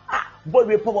say, boy,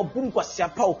 we power boom kwa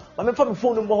siapao. But me from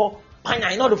phone number,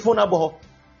 I know the phone number.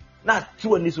 Now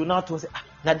two and this will now to say,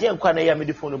 now dear Kwana me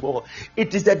the phone number.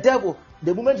 It is the devil.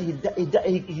 The moment he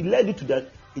led you to that,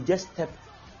 he just stepped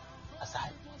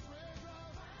aside.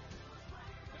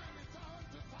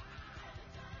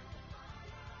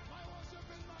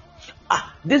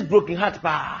 This broken heart,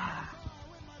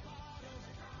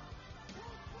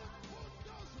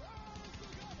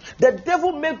 the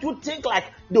devil makes you think like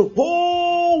the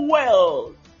whole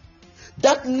world,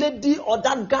 that lady or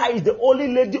that guy is the only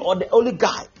lady or the only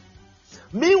guy.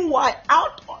 Meanwhile,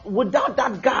 without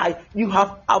that guy, you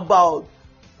have about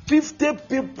 50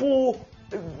 people.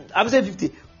 I'm saying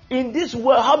 50. In this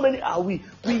world, how many are we?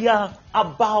 We are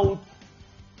about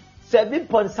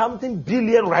 7-point-something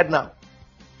billion right now.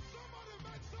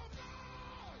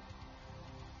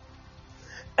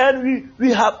 And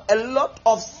we have a lot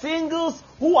of singles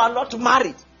who are not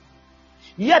married.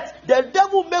 Yet the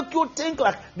devil make you think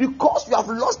like because you have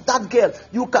lost that girl,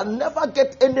 you can never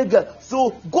get any girl.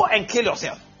 So go and kill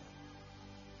yourself.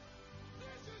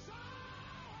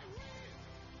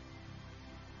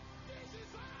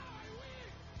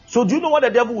 So do you know what the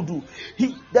devil will do?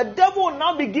 The devil will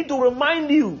now begin to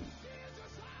remind you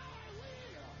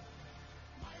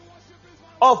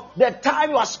of the time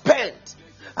you have spent.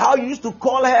 How you used to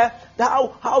call her,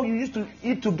 how you used to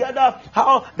eat together,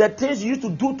 how the things you used to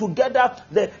do together,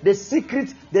 the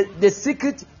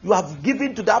secret you have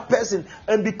given to that person.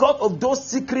 And because of those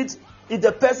secrets, if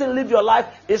the person live your life,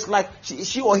 it's like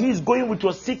she or he is going with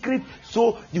your secret,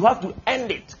 so you have to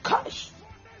end it. Gosh,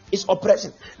 it's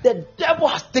oppression. The devil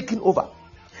has taken over.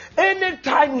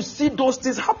 Anytime you see those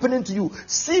things happening to you,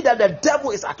 see that the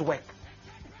devil is at work.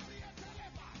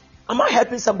 Am I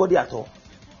helping somebody at all?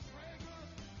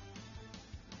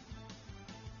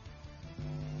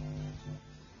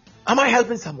 Am I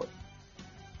helping someone?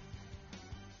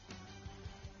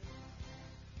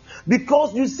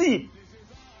 Because you see,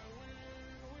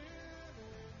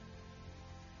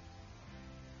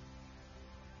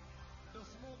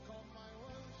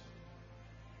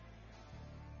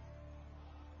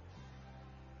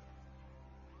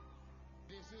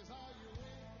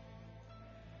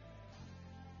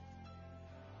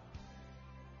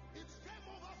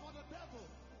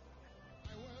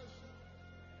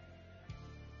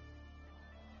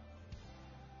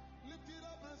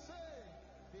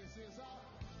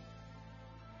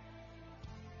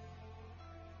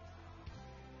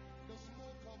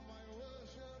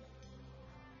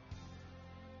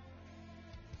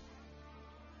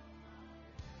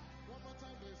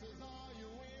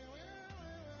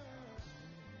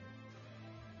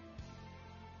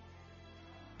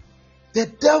 the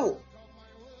devil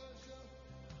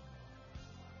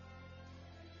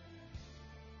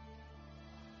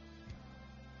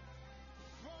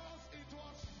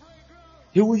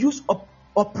he will use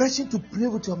oppression to play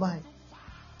with your mind.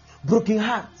 Broken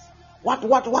hearts.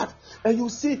 What? And you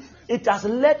see, it has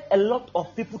led a lot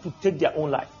of people to take their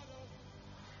own life.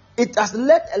 It has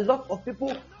led a lot of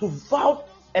people to vow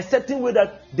a certain way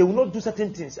that they will not do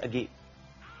certain things again.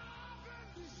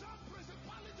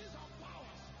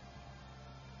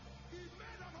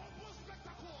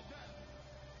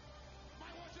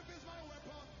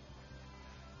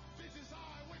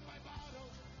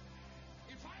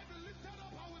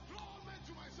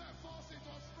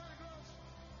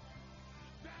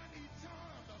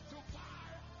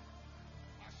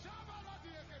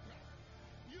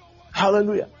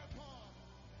 Hallelujah.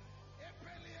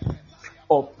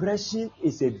 Oppression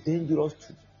is a dangerous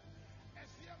tool.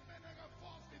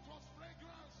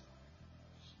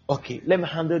 Okay, let me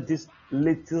handle this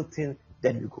little thing,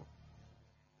 then we go.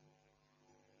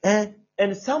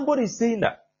 And somebody is saying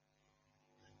that,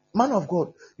 man of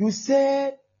God, you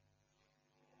said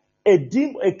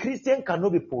a Christian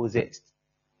cannot be possessed.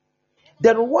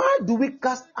 Then why do we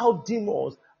cast out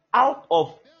demons out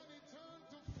of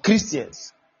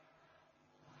Christians?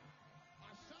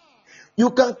 You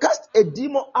can cast a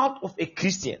demon out of a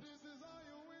Christian,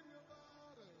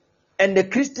 and the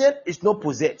Christian is not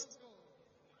possessed.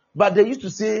 But they used to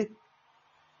say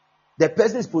the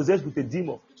person is possessed with a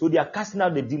demon, so they are casting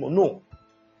out the demon. No.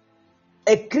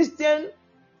 A Christian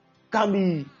can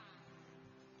be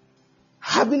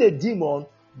having a demon,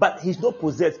 but he's not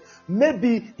possessed.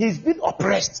 Maybe he's been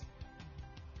oppressed.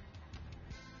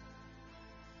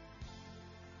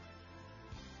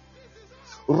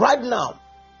 Right now,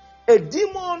 a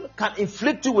demon can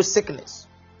inflict you with sickness.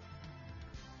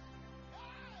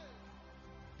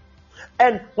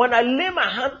 And when I lay my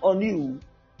hand on you,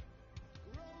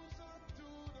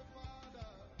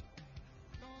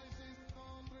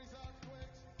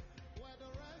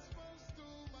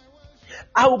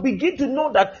 I will begin to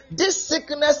know that this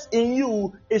sickness in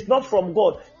you is not from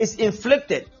God. It's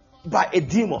inflicted by a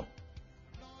demon.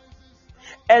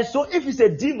 And so if it's a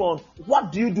demon,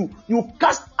 what do? You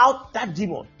cast out that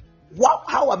demon.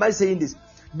 How am I saying this?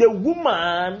 The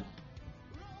woman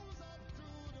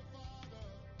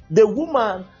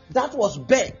that was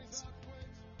begged.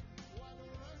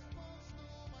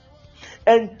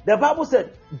 And the Bible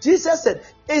said, Jesus said,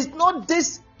 is not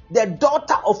this the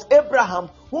daughter of Abraham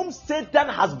whom Satan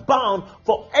has bound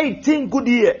for 18 good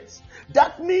years?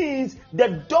 That means the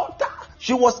daughter,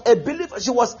 she was a believer,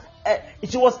 she was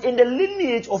in the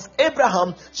lineage of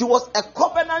Abraham, she was a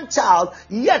covenant child,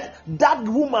 yet that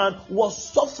woman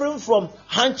was suffering from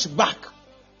hunchback.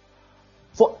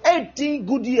 For 18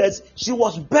 good years, she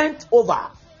was bent over.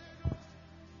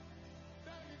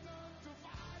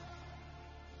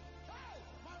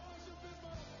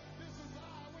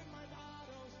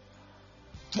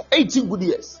 For 18 good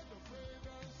years.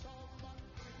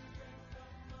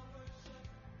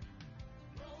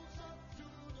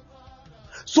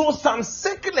 So some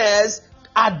sickness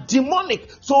are demonic.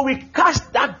 So we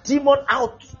cast that demon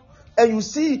out. And you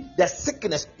see the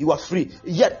sickness, you are free.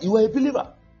 Yet you are a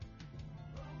believer.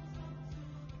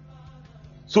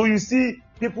 So you see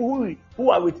people who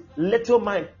are with little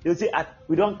mind, they say,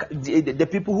 we don't. The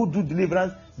people who do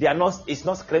deliverance, they are not. It's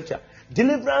not scripture.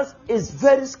 Deliverance is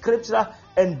very scriptural,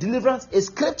 and deliverance is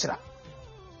scriptural.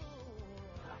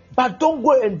 But don't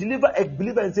go and deliver a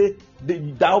believer and say,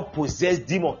 thou possessed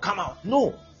demon, come out.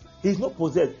 No, he's not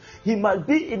possessed. He must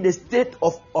be in a state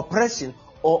of oppression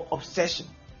or obsession.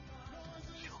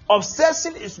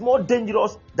 Obsession is more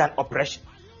dangerous than oppression.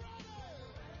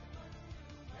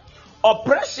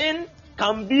 Oppression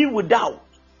can be without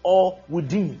or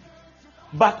within,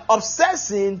 but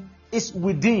obsessing is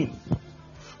within.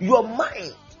 Your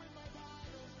mind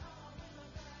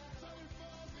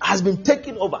has been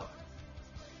taken over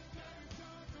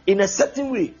in a certain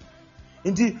way.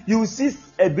 Indeed, you see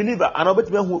a believer, and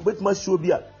I'll bet my show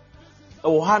be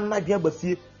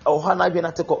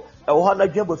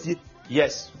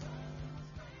yes.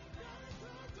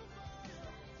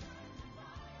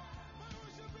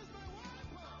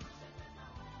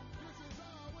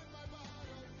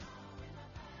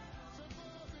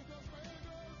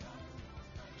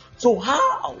 So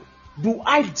how do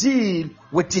I deal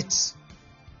with it?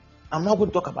 I'm not going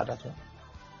to talk about that one.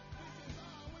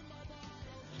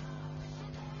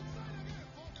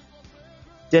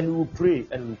 Then we will pray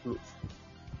and we will close.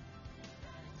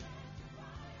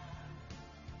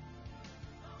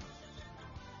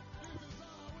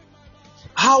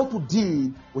 How to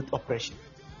deal with oppression.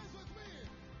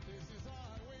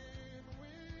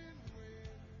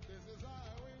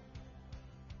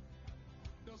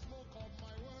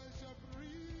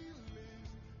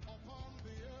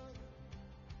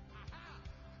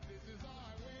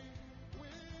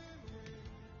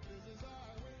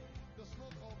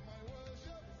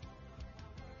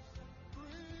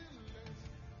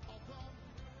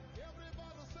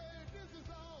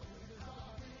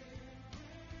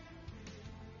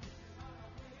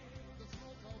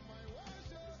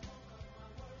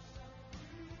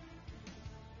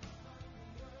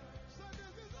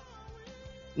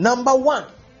 Number one,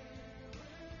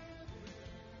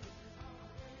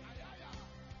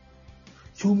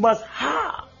 you must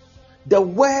have the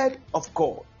word of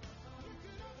God.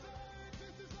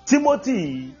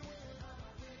 Timothy,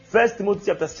 1 Timothy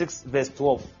chapter 6, verse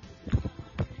 12.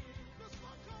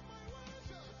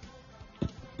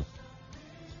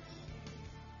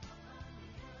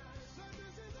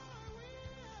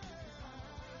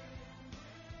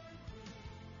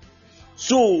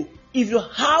 So, if you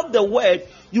have the word,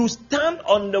 you stand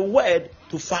on the word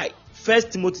to fight. 1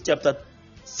 Timothy chapter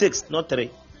 6, not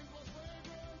 3.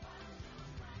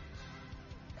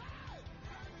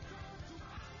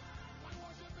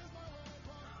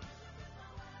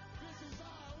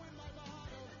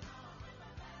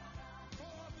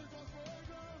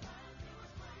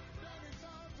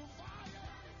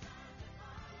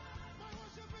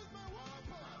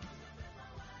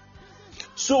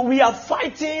 So we are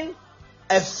fighting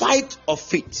a fight of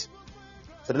faith.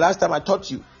 So the last time I taught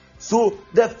you. So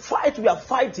the fight we are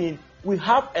fighting, we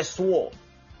have a sword.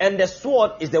 And the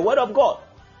sword is the word of God.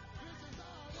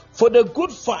 For the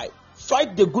good fight,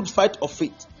 fight the good fight of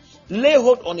faith. Lay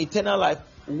hold on eternal life,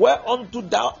 whereunto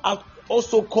thou art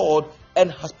also called,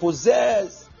 and hast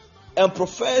possessed and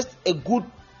professed a good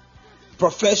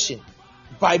profession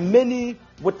by many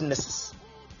witnesses.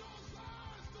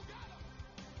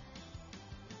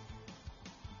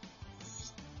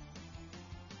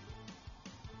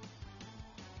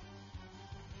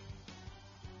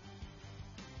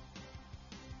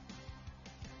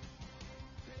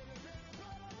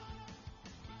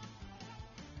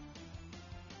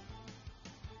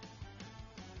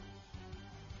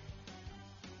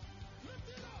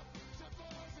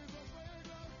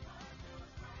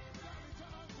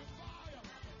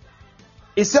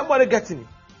 Is somebody getting me?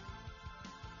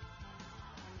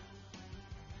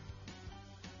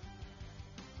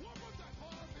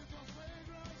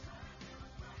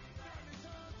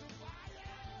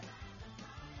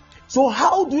 So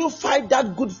how do you fight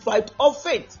that good fight of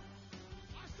faith?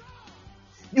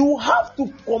 You have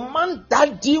to command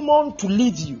that demon to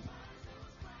leave you.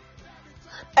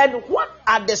 And what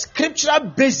are the scriptural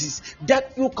bases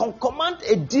that you can command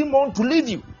a demon to leave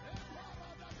you?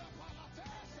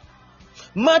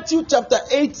 Matthew chapter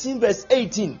 18 verse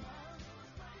 18.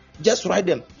 Just write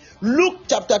them. Luke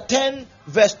chapter 10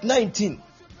 verse 19.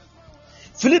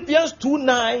 Philippians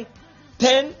 2:9,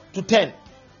 10 to 10.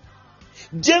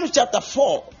 James chapter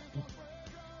 4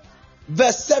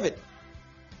 verse 7.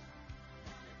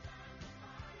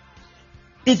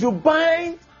 If you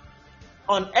bind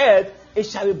on earth, it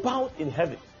shall be bound in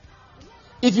heaven.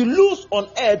 If you loose on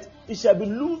earth, it shall be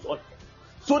loosed on earth.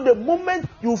 So the moment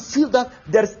you feel that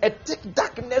there is a thick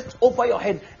darkness over your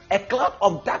head, a cloud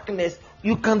of darkness,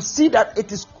 you can see that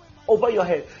it is over your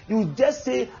head. You just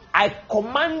say, I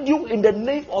command you in the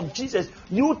name of Jesus,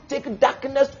 you take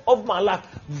darkness of my life.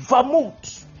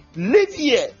 Vamut, live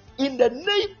here in the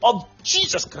name of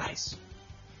Jesus Christ.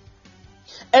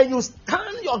 And you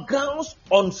stand your grounds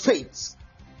on faith.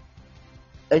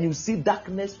 And you see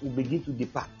darkness will begin to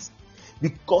depart.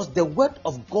 Because the word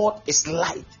of God is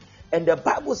light. And the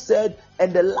Bible said,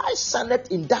 and the light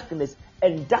shineth in darkness,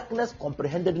 and darkness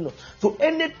comprehended it not. So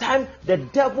anytime the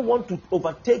devil wants to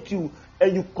overtake you,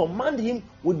 and you command him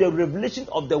with the revelation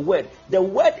of the word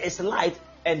is light,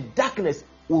 and darkness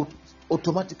will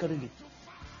automatically leave.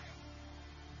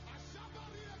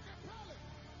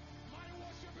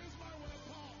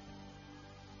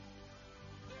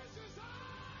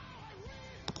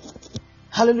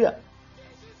 Hallelujah.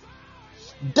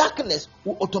 Darkness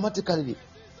will automatically leave.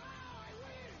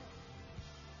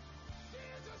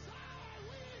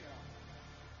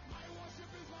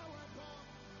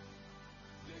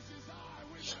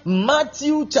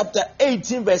 Matthew chapter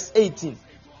 18 verse 18.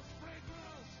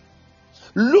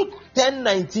 Luke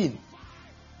 10:19.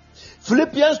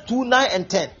 Philippians 2:9 and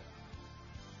 10.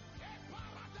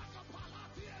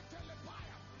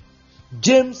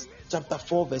 James chapter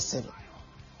 4 verse 7.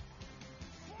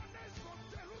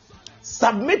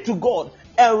 Submit to God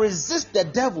and resist the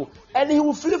devil, and he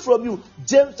will flee from you.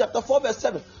 James chapter 4 verse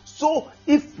 7. So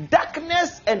if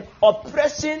darkness and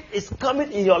oppression is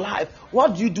coming in your life,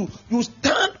 what do? You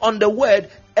stand on the word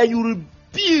and you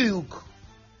rebuke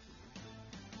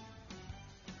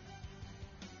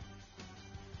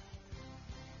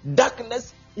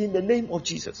darkness in the name of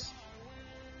Jesus.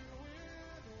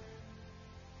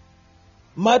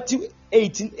 Matthew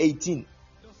 18:18.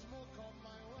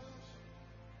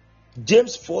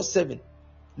 James 4:7.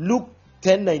 Luke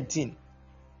 10:19.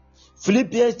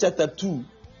 Philippians chapter 2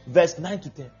 verse 9 to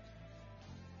 10.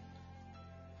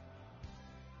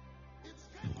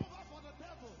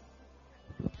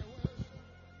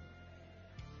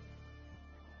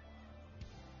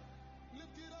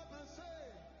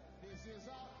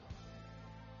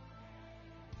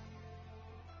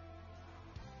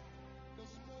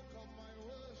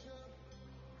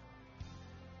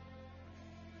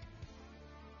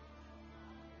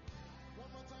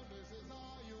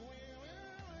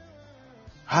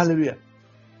 Hallelujah.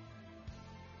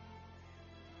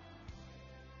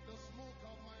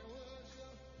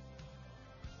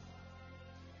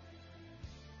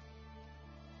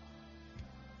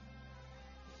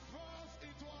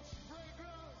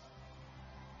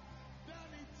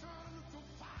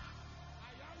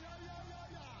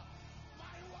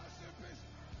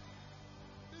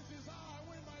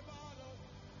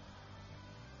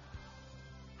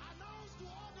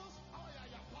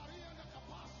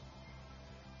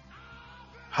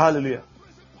 Hallelujah.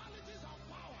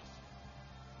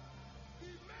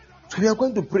 So we are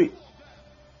going to pray.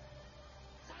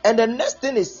 And the next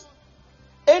thing is,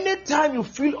 anytime you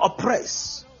feel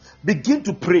oppressed, begin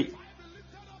to pray.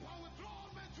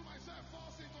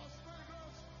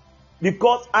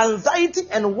 Because anxiety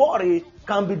and worry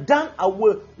can be done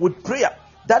away with prayer.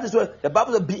 That is why the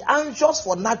Bible says, be anxious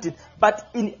for nothing, but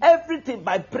in everything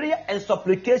by prayer and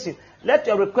supplication, let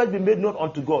your request be made known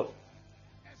unto God.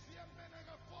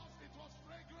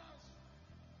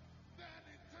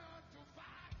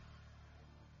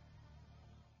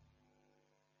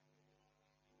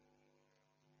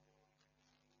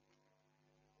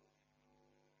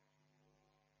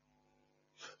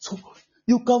 So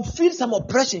you can feel some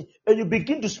oppression and you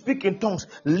begin to speak in tongues.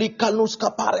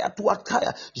 Likanuska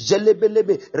paratuataya,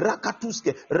 jelebelebe,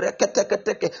 rakatuske,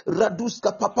 reketeketeke,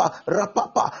 raduska papa,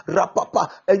 rapapa,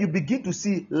 rapapa, and you begin to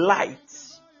see light.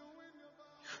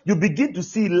 You begin to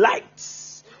see light.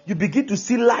 you begin to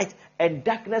see light, and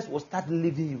darkness will start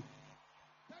leaving you.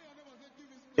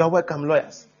 You're welcome,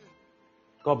 lawyers.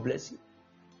 God bless you.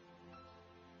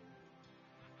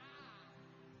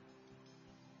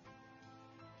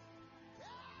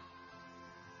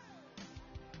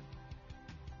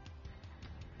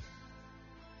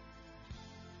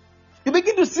 You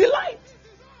begin to see light.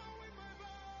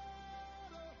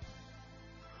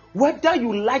 Whether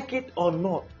you like it or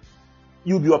not,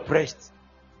 you'll be oppressed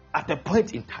at a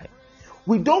point in time.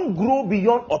 We don't grow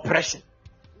beyond oppression.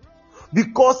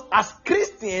 Because as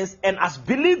Christians and as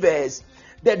believers,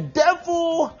 the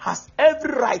devil has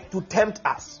every right to tempt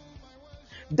us.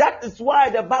 That is why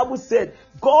the Bible said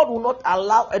God will not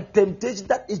allow a temptation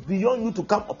that is beyond you to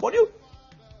come upon you.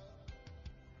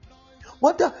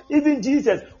 Even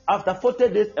Jesus, after 40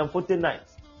 days and 40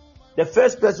 nights, the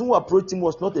first person who approached him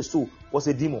was not a soul, was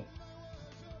a demon.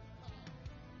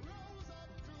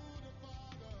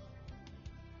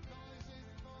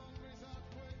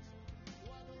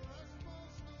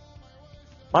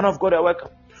 Man of God, you're welcome.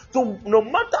 So no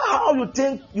matter how you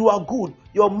think you are good,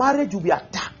 your marriage will be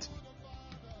attacked.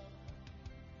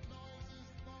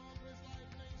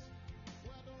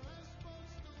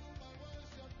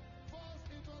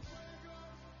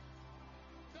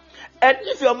 And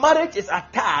if your marriage is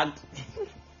attacked,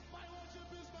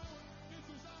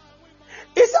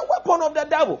 it's a weapon of the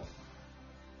devil.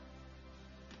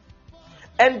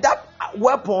 And that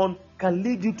weapon can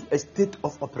lead you to a state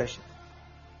of oppression.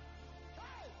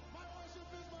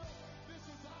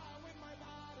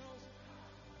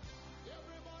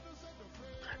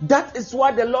 That is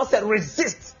why the Lord said,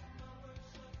 resist.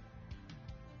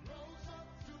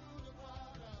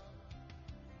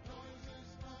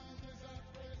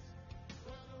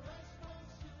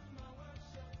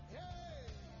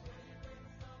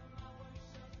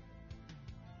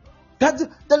 That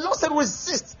the Lord said,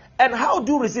 resist. And how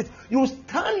do you resist? You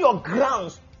stand your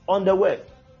grounds on the word.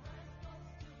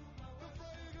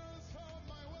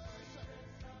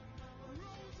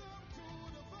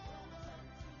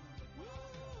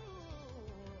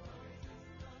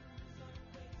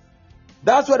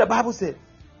 That's what the Bible said.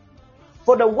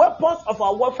 For the weapons of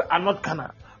our warfare are not carnal,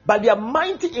 but they are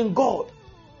mighty in God,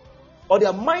 or they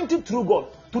are mighty through God,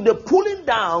 to the pulling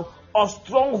down of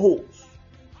strongholds.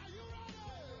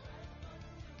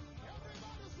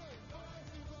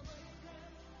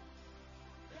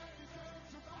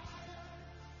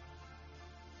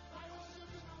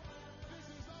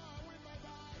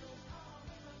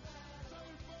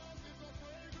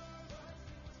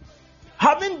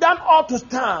 Having done all to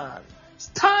stand,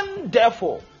 stand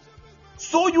therefore.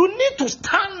 So you need to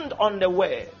stand on the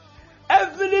word.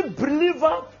 Every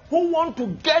believer who wants to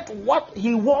get what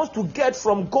he wants to get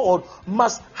from God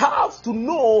must have to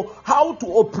know how to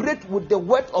operate with the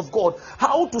word of God,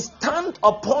 how to stand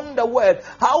upon the word,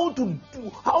 how to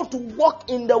walk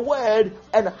in the word,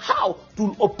 and how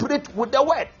to operate with the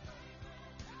word.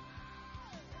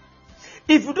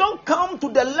 If you don't come to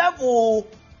the level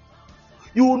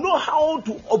you know how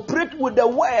to operate with the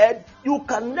word, you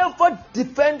can never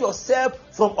defend yourself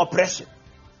from oppression.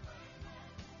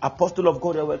 Apostle of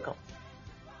God, you're welcome.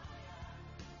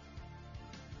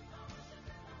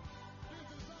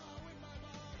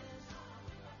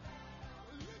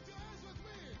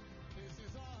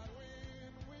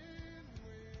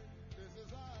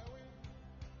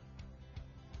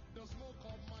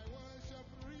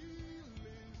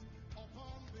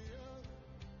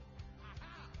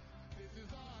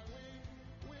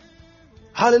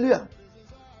 Hallelujah.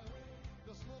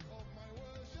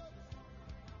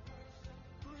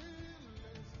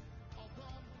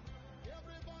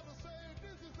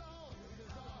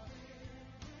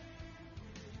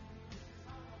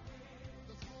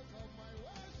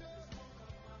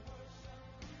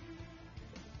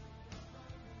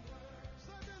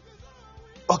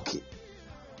 Okay.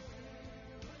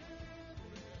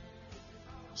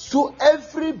 So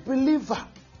every believer,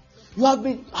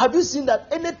 have you seen that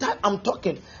anytime I'm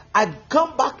talking, I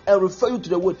come back and refer you to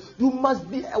the word. You must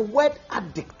be a word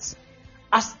addict.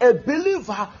 As a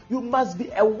believer, you must be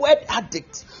a word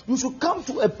addict. You should come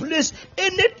to a place,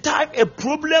 anytime a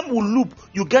problem will loop,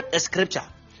 you get a scripture.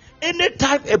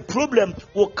 Anytime a problem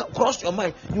will cross your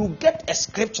mind, you get a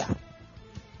scripture.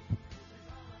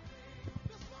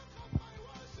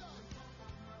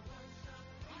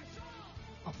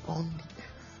 Upon the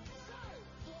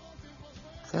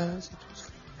earth, first it was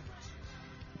free,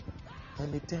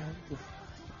 and the time to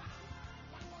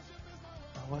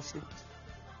I worship.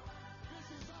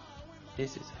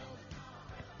 This is how.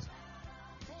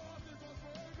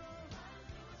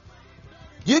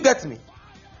 Do you get me?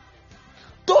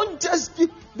 Don't just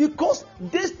Because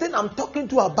this thing I'm talking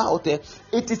to about, it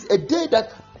is a day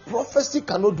that prophecy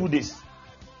cannot do this.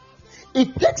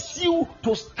 It takes you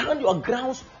to stand your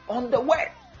grounds on the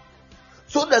word.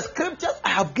 So the scriptures I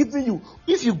have given you,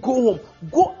 if you go home,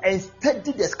 go and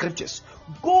study the scriptures.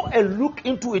 Go and look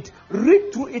into it.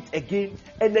 Read through it again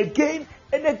and again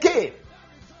and again.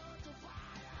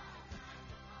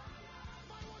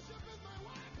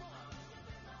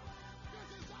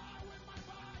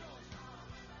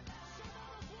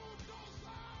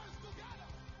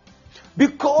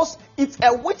 Because if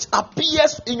a witch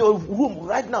appears in your room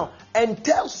right now and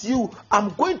tells you, I'm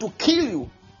going to kill you,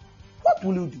 what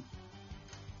will you do?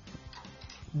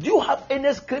 Do you have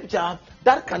any scripture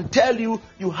that can tell you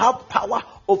you have power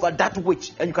over that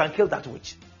witch and you can kill that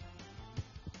witch?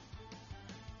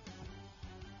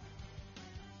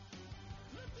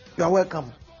 You are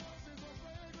welcome.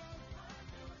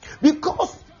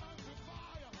 Because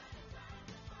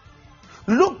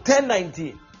Luke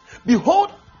 10:19,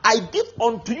 behold, I give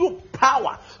unto you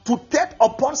power to tread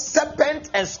upon serpents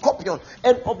and scorpions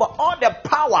and over all the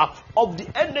power of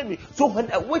the enemy. So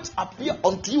when a witch appear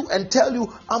unto you and tell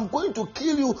you, I'm going to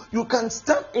kill you, you can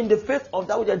stand in the face of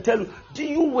that witch and tell you, do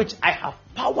you witch, I have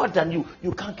power than you.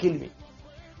 You can't kill me.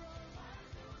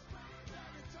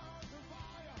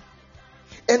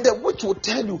 And the witch will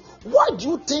tell you, why do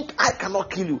you think I cannot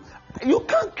kill you? You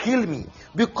can't kill me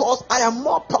because I am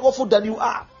more powerful than you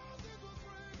are.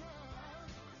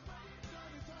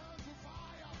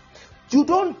 You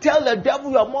don't tell the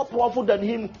devil you are more powerful than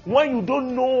him when you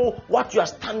don't know what you are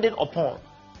standing upon.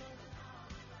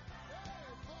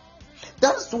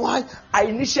 That's why I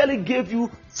initially gave you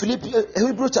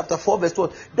Hebrews chapter 4 verse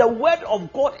 12. The word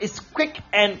of God is quick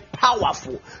and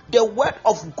powerful. The word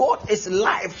of God is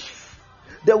life.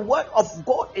 The word of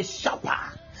God is sharper.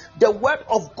 The word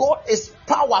of God is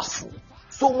powerful.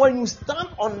 So when you stand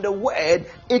on the word,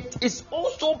 it is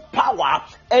also power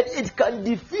and it can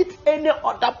defeat any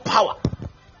other power.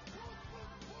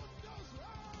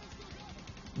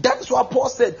 That's what Paul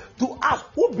said to us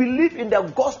who believe in the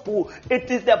gospel.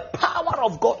 It is the power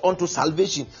of God unto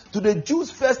salvation. To the Jews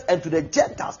first and to the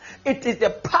Gentiles. It is the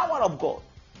power of God.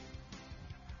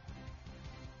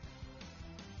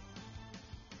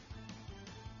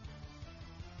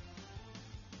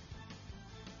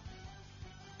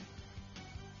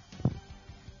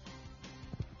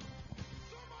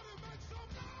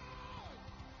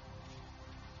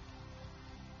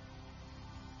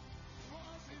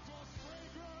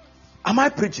 Am I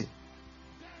preaching?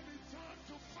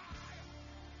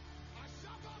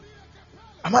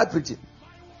 Am I preaching?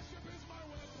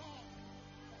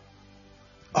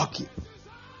 Okay.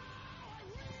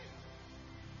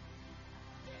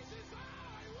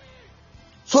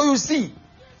 So you see,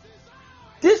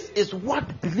 this is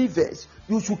what believers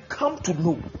you should come to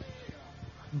know.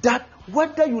 That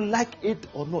whether you like it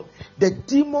or not, the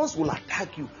demons will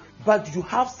attack you, but you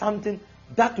have something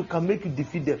that you can make you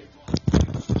defeat them.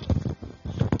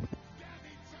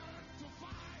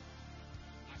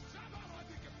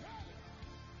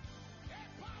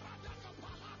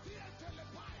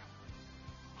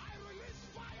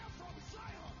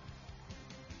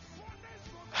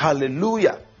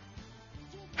 Hallelujah.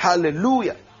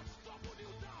 Hallelujah.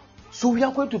 So we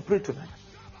are going to pray tonight.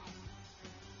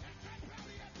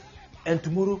 And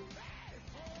tomorrow,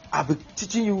 I'll be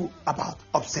teaching you about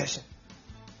obsession.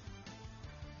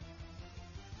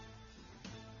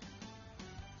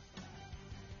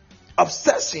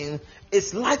 Obsession is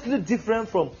slightly different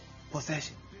from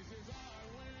possession.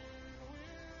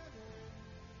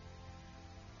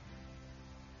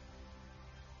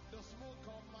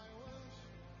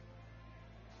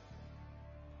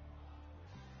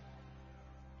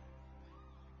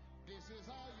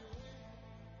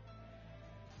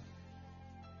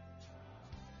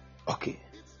 Okay,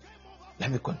 let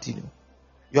me continue.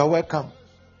 You are welcome.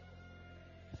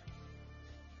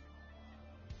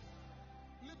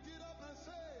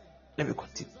 Let me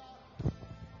continue.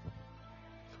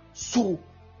 So,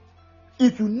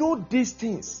 if you know these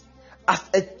things, as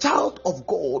a child of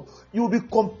God, you will be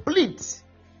complete.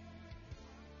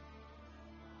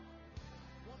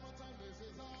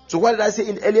 So what did I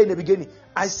say earlier in the beginning?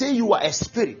 I say you are a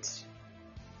spirit.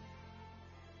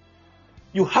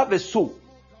 You have a soul.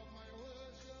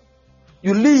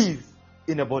 You live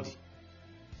in a body.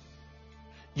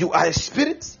 You are a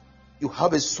spirit. You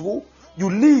have a soul. You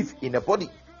live in a body.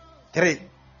 3.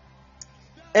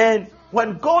 And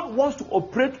when God wants to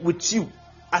operate with you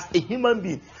as a human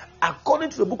being, according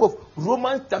to the book of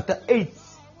Romans chapter 8,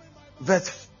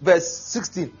 verse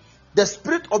 16, the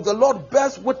Spirit of the Lord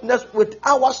bears witness with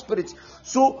our spirit.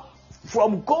 So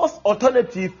from God's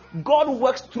alternative, God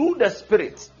works through the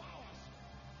Spirit.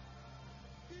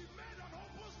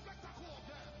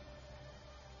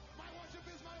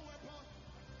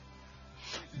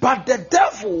 But the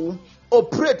devil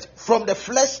operates from the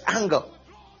flesh angle.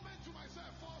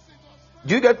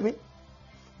 Do you get me?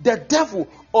 The devil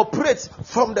operates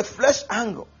from the flesh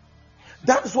angle.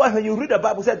 That's why when you read the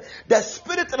Bible, it said the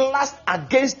spirit lusts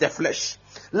against the flesh.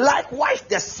 Likewise,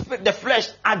 the flesh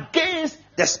against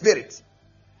the spirit.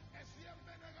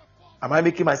 Am I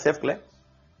making myself clear?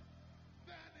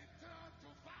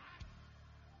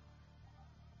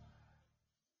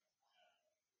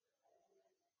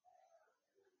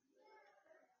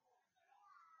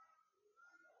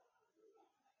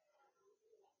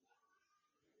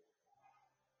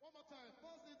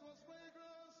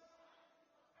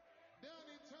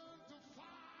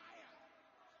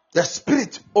 The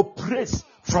spirit operates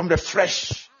from the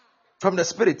flesh, from the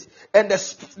spirit, and the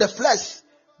flesh.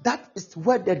 That is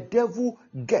where the devil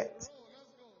gets.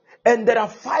 And there are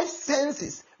 5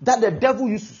 senses that the devil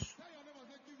uses.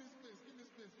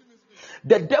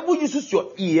 The devil uses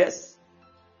your ears,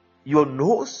 your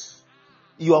nose,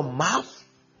 your mouth,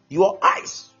 your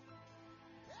eyes.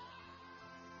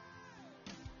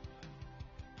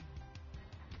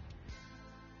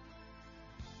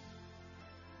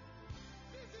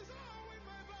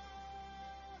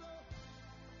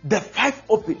 The 5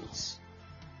 openings.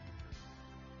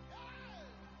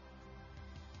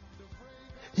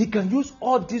 He can use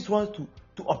all these ones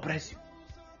to oppress you.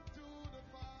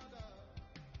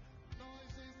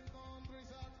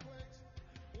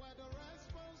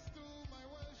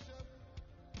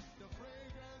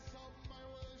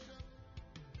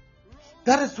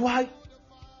 That is why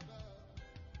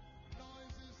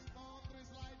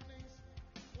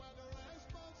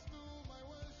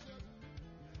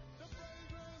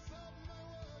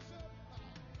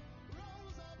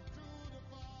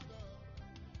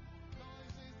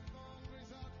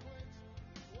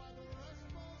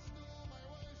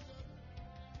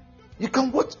you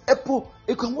can watch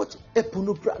a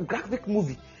pornographic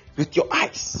movie with your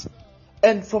eyes,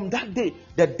 and from that day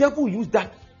the devil used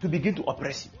that to begin to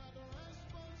oppress you.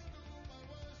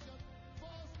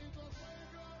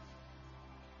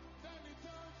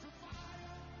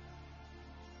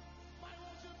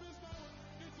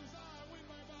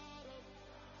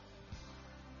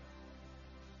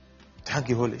 Thank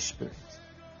you, Holy Spirit.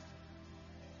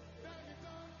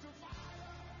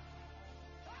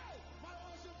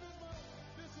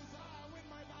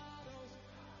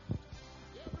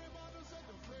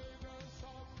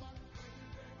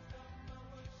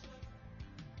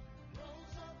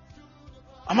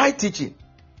 Am I teaching?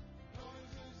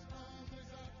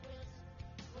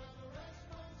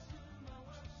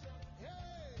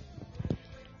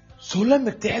 So let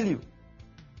me tell you,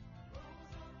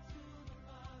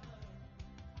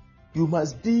 you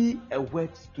must be a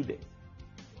word student,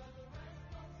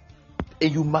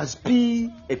 and you must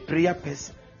be a prayer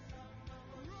person,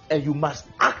 and you must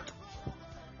act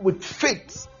with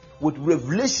faith, with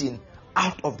revelation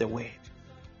out of the word.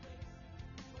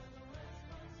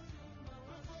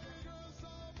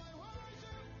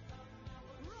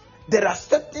 There are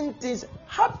certain things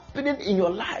happening in your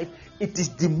life. It is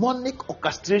demonic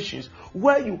orchestrations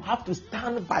where you have to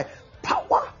stand by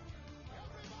power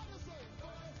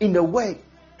in a way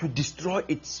to destroy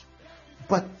it.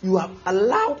 But you have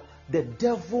allowed the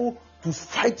devil to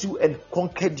fight you and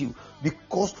conquer you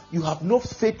because you have no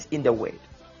faith in the word.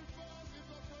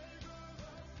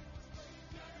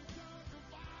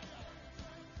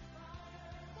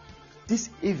 This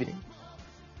evening,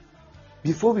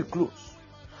 before we close,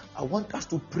 I want us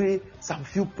to pray some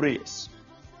few prayers.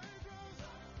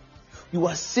 You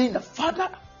are saying, Father,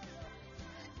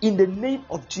 in the name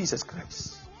of Jesus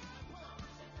Christ,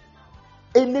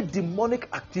 any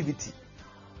demonic activity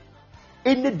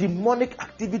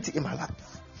in my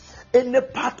life, any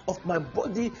part of my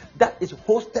body that is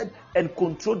hosted and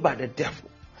controlled by the devil,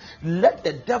 let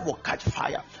the devil catch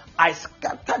fire. I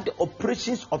scatter the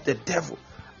operations of the devil.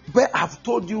 Where I've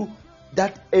told you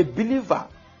that a believer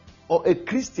or a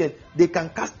Christian, they can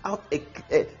cast out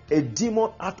a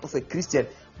demon out of a Christian.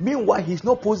 Meanwhile, he's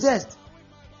not possessed.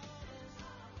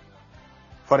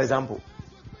 For example,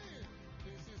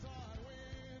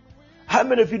 how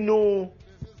many of you know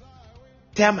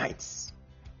termites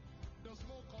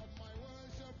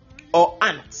or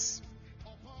ants?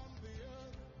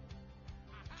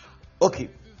 Okay,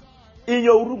 in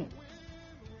your room,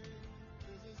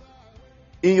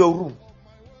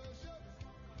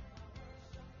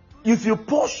 if you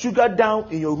pour sugar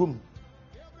down in your room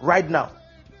right now,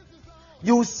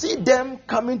 you will see them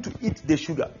coming to eat the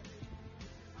sugar.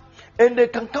 And they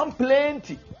can come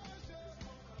plenty.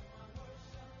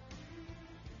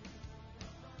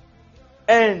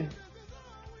 And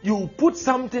you put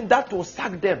something that will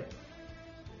suck them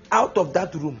out of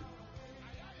that room.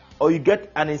 Or you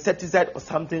get an insecticide or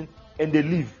something and they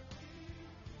leave.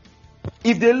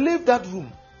 If they leave that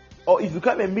room, or if you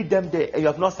come and meet them there and you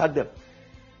have not sucked them,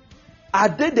 are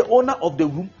they the owner of the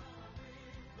room?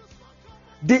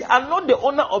 They are not the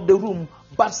owner of the room,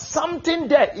 but something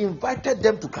there invited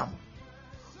them to come.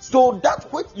 So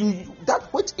that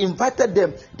which invited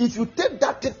them, if you take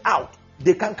that thing out,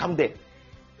 they can't come there.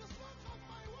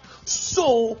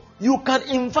 So you can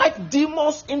invite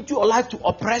demons into your life to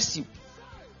oppress you.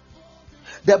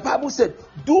 The Bible said,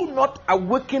 do not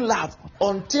awaken love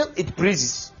until it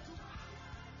praises.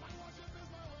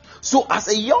 So as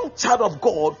a young child of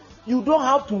God, you don't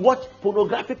have to watch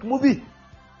pornographic movie.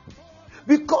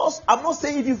 Because I'm not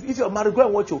saying if you're married, go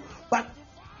and watch it. But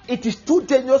it is too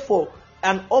dangerous for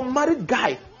an unmarried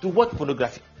guy to watch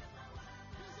pornography.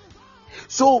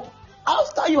 So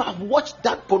after you have watched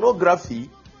that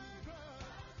pornography,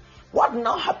 what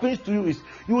now happens to you is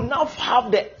you now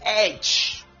have the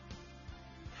urge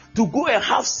to go and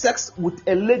have sex with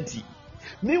a lady.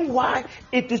 Meanwhile,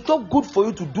 it is not good for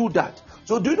you to do that.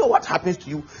 So do you know what happens to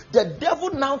you? The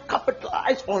devil now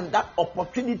capitalizes on that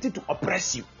opportunity to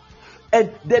oppress you.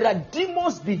 And there are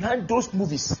demons behind those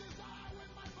movies.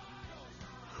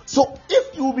 So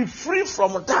if you will be free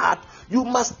from that, you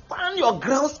must stand your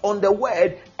grounds on the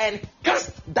word and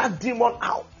cast that demon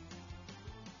out.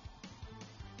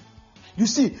 You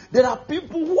see, there are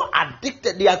people who are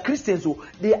addicted. They are Christians, so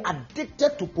they are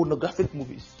addicted to pornographic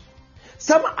movies.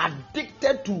 Some are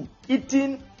addicted to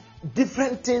eating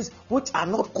different things which are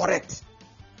not correct.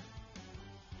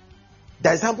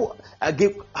 The example I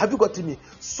gave, have you gotten me?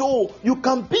 So you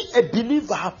can be a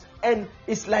believer and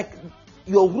it's like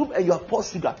your room and your pour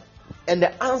sugar and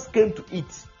the ants came to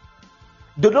eat.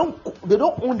 They don't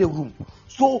own the room.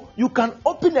 So you can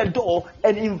open a door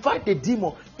and invite the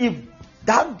demon. If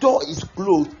that door is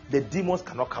closed, the demons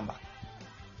cannot come back.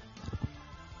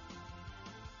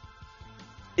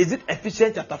 Is it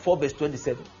Ephesians chapter 4 verse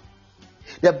 27?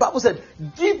 The Bible said,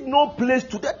 give no place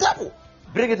to the devil.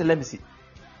 Bring it and let me see.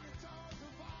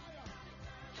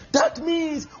 That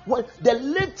means when the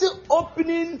little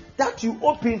opening that you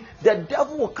open, the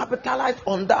devil will capitalize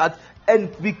on that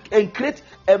and create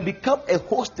and become a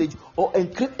hostage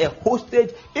and create a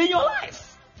hostage in your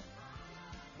life.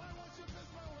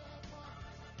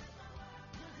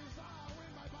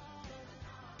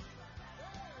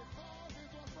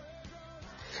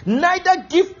 Neither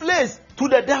give place to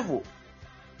the devil.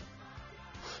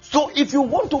 So if you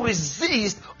want to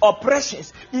resist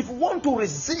oppressions, if you want to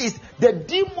resist the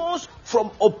demons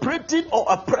from operating or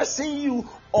oppressing you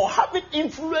or having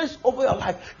influence over your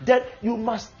life, then you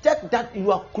must check that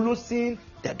you are closing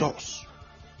the doors.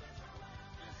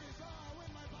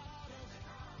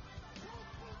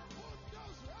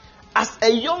 As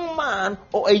a young man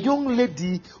or a young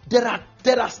lady, there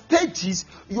are stages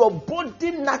your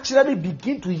body naturally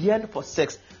begin to yearn for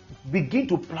sex. Begin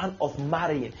to plan of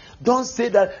marrying. Don't say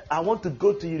that I want to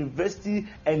go to university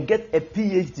and get a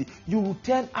PhD. You will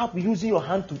turn up using your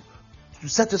hand to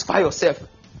satisfy yourself.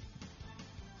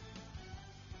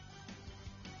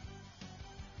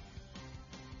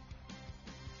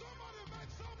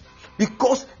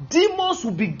 Because demons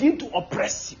will begin to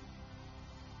oppress you.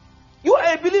 You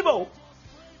are a believer.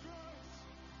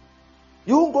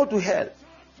 You won't go to hell.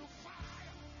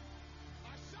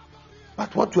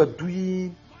 But what you are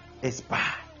doing is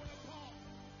bad.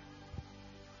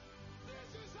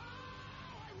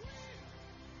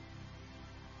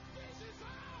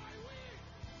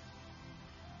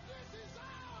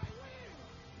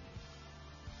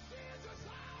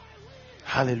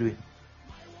 Hallelujah.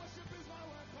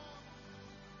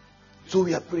 So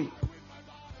we are praying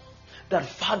that,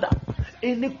 Father,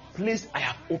 any place I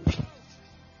have opened,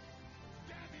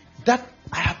 that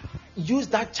I have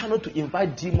used that channel to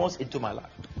invite demons into my life,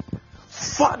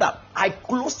 Father, I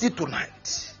close it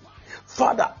tonight.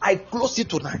 Father, I close it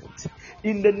tonight.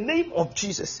 In the name of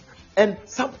Jesus. And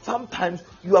sometimes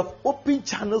you have open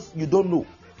channels you don't know.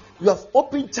 You have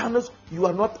open channels you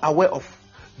are not aware of.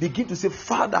 Begin to say,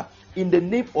 Father, in the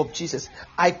name of Jesus,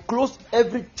 I close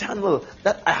every channel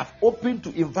that I have opened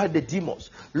to invite the demons.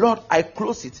 Lord, I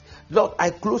close it. Lord, I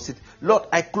close it. Lord,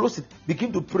 I close it.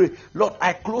 Begin to pray. Lord,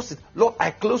 I close it. Lord,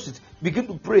 I close it. Begin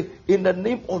to pray in the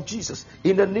name of Jesus.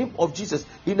 In the name of Jesus.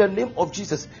 In the name of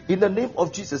Jesus. In the name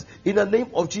of Jesus. In the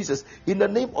name of Jesus. In the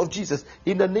name of Jesus.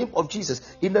 In the name of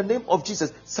Jesus. In the name of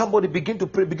Jesus. Somebody begin to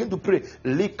pray. Begin to pray.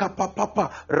 Lika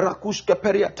papa rakushka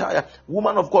periataya.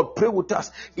 Woman of God, pray with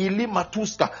us. Ili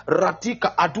matuska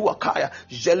ratika aduakaya,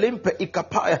 jelimpe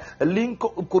ikapaya, linko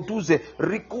ukoduze,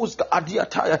 rikuska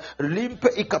adiataya, limpe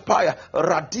ikapaya,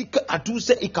 radika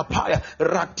aduze ikapaya,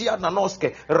 ratia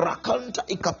nanoske, rakanta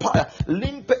ikapaya,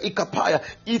 limpe ikapaya.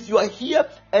 If you are here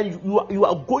and you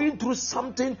are going through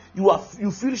something,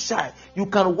 you feel shy, you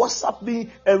can WhatsApp me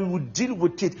and we will deal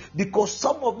with it, because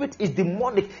some of it is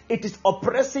demonic. It is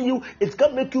oppressing you. It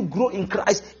can make you grow in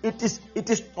Christ. It is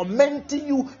tormenting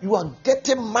you. You are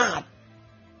getting mad.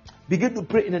 Begin to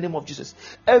pray in the name of Jesus.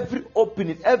 Every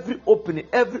opening in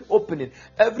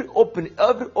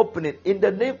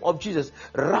the name of Jesus.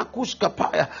 Rakush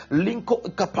kapaya, linko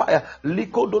kapaya,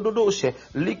 liko dododoshe,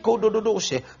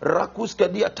 rakus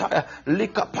kadiataya,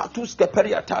 lika patus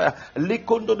kaperiataya,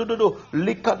 liko dododo,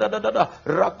 lika dadada,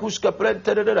 rakus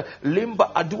kaprentedada,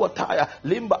 limba aduataya,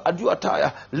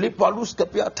 lipalus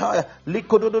kapiataya,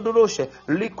 liko dododoshe,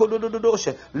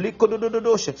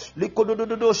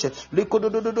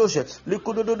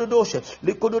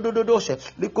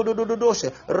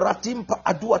 ratimpa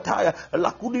aduataya,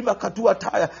 lakudima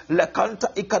katuataya,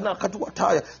 lekanta ikana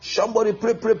katuataya. Somebody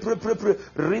pray.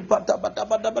 Ripata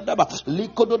badabadabadaba,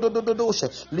 likodododoshe,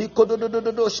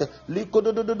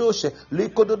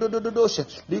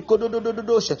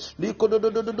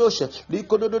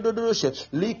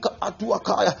 lika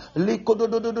atuakaya,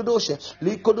 likodododoshe,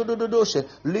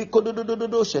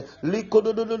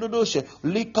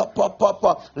 lika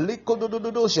papa,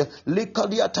 likodododoshe,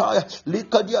 likadiataya,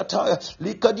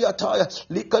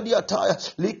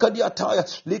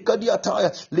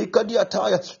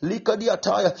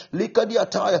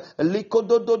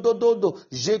 likododododo,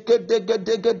 jeke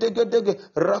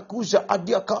rakuja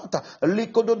adiakata,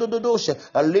 likodododoshe,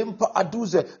 limpa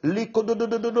aduze,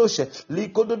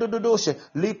 likodododoshe,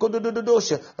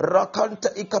 rakanta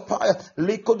ikapaya,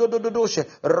 likodododoshe,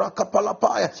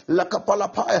 rakapalapaya,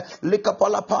 lakapalapaya,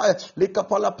 likapalapaya,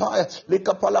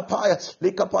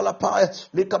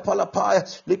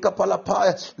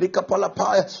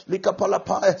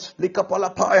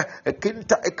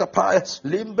 kinta ikapaya,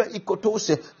 limbe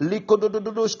ikotose,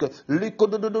 likodododoshe,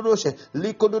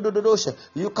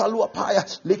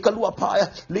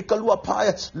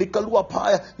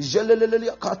 likaluapaya,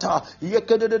 jeleleleliakata,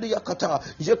 yekededeliakata,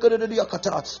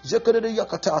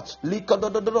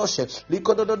 likodododoshe,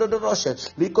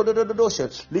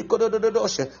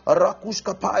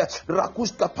 rakuskapaya,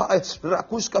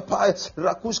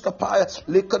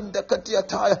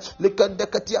 likandekatiataya,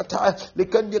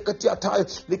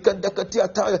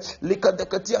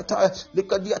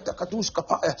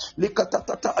 likadiatakatuskapaya,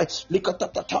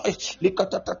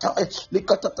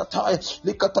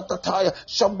 likatataya.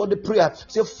 Somebody pray.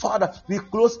 Say, Father, we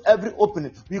close every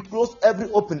opening. We close every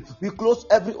opening.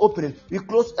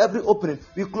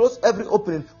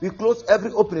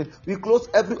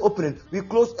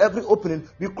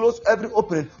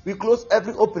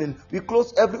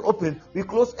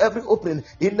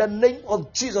 In the name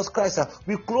of Jesus Christ.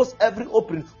 We close every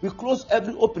opening.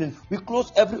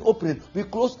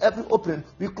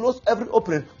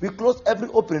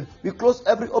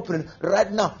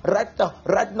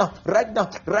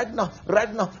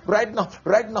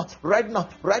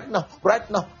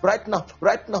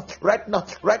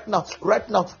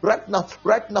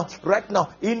 Right now.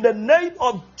 In the name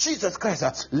of Jesus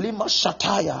Christ. Lima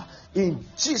Shataya. In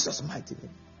Jesus' mighty name.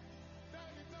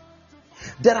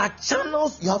 There are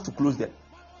channels, you have to close them.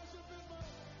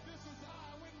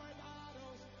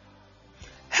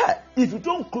 Hey, if you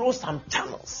don't close some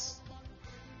channels,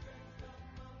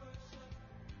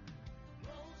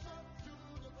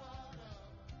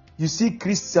 you see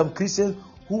some Christians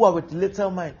who are with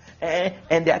little mind,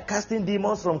 and they are casting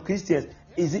demons from Christians.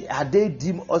 Are they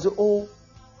demons? Also,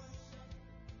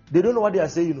 they don't know what they are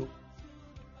saying,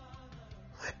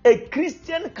 A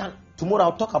Christian can. Tomorrow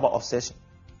I'll talk about obsession.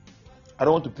 I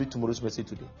don't want to preach tomorrow's message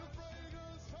today.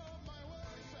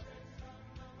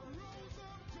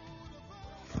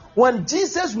 When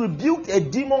Jesus rebuked a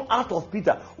demon out of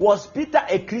Peter, was Peter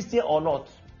a Christian or not?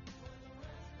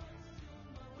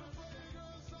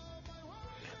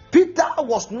 Peter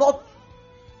was not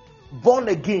born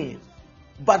again,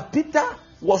 but Peter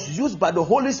was used by the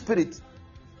Holy Spirit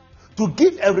to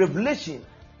give a revelation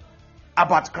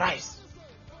about Christ.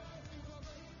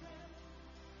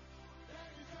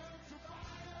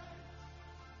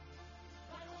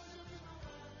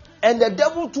 And the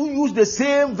devil too used the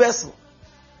same vessel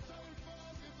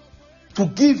to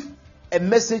give a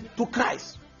message to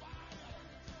Christ.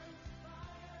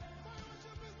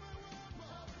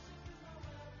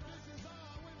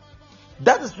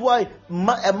 That is why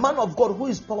a man of God who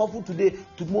is powerful today,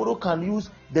 tomorrow can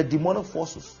use the demonic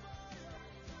forces.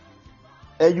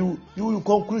 And you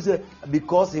conclude that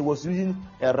because he was using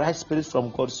a right spirit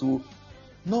from God. So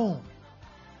no.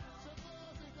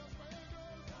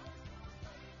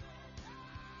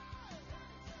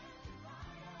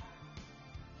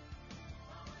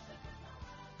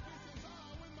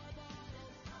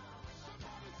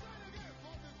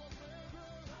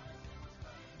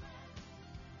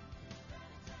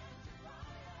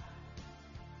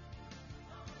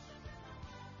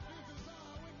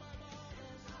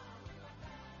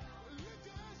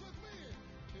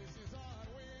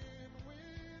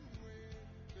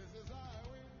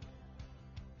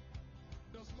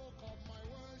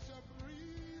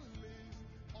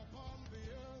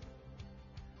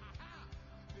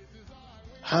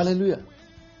 Hallelujah.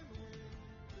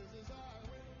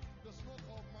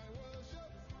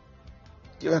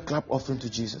 Give a clap offering to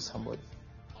Jesus, somebody.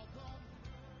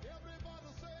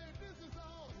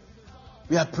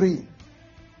 We are praying.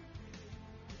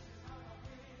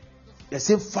 They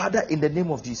say, Father, in the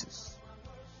name of Jesus.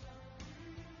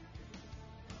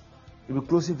 We will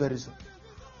close it very soon.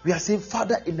 We are saying,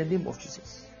 Father, in the name of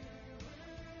Jesus.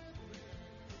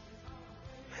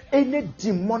 Any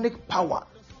demonic power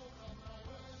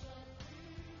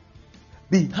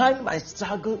behind my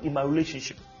struggle in my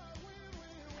relationship,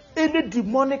 any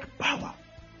demonic power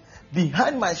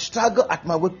behind my struggle at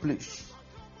my workplace,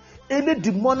 any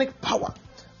demonic power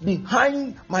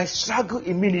behind my struggle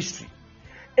in ministry,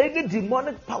 any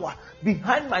demonic power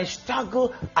behind my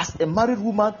struggle as a married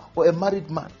woman or a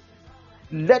married man,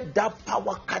 let that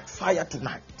power catch fire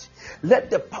tonight. Let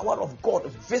the power of God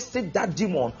visit that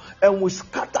demon, and we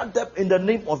scatter them in the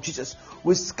name of Jesus.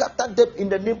 We scatter them in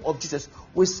the name of Jesus.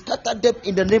 We scatter them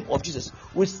in the name of Jesus.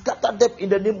 We scatter them in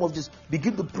the name of Jesus.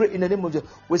 Begin to pray in the name of Jesus.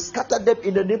 We scatter them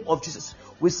in the name of Jesus.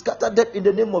 We scatter them in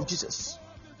the name of Jesus.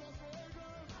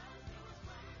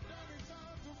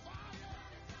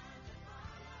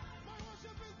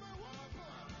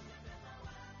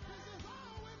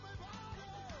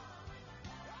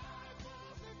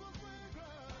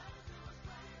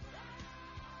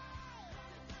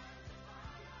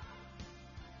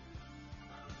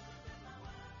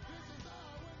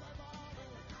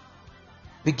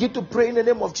 Begin to pray in the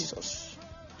name of Jesus.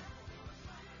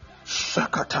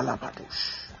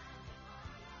 Shakatalabadush.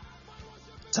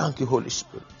 Thank you, Holy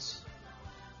Spirit.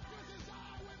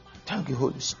 Thank you,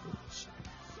 Holy Spirit.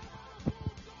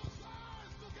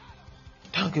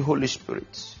 Thank you, Holy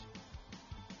Spirit.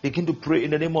 Begin to pray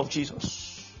in the name of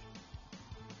Jesus.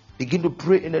 Begin to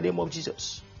pray in the name of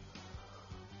Jesus.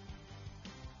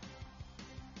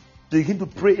 Begin to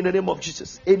pray in the name of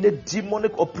Jesus. Any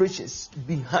demonic operations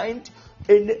behind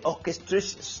any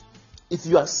orchestrations. If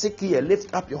you are sick here,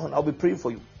 lift up your hand. I'll be praying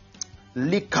for you.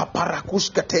 Lika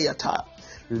parakushka teyata.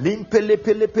 Limpele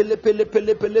pele pele pele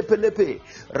pele pele pele pele.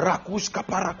 Rakushka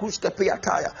parakushka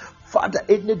peyataya. Father,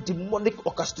 any demonic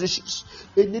orchestrations,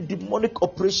 any demonic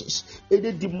operations,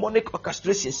 any demonic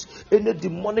orchestrations, any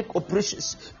demonic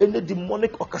operations, any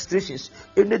demonic orchestrations,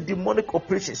 any demonic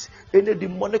operations, any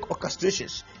demonic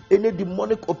orchestrations, any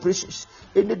demonic operations,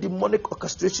 any demonic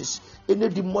orchestrations, any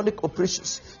demonic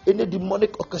operations, any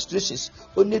demonic orchestrations,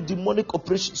 any demonic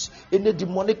operations, any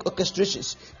demonic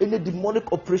orchestrations, any demonic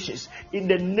operations, in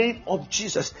the name of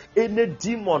Jesus. Any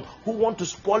demon who want to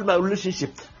spoil my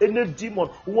relationship, any demon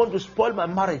who want to spoil my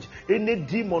marriage, any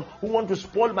demon who want to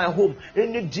spoil my home,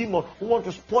 any demon who want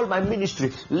to spoil my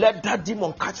ministry, let that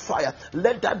demon catch fire.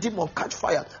 Let that demon catch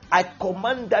fire. I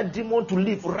command that demon to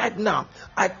leave right now.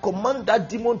 I command that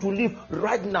demon to leave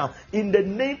right now in the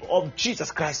name of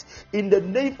Jesus Christ. In the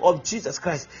name of Jesus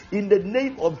Christ. In the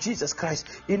name of Jesus Christ.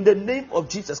 In the name of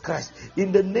Jesus Christ.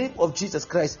 In the name of Jesus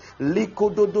Christ.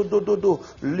 Liko do do do do do.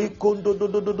 Liko do do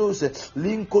do do do se.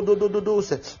 Linko do do do do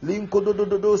se. Linko do do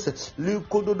do do se.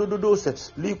 Liko do do do do se.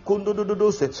 Likondo do do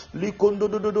do se. Likondo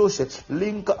do do do se.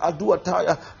 Linka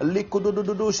aduataya. Liko do do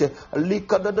do do se.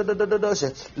 Lika da da da da da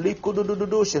se. Liko do do do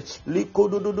do se. Liko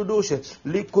do do do do se.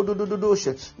 Liko do do do do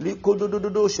se. Liko do do do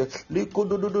do se. Liko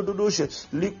do do do do se.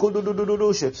 Liko do do do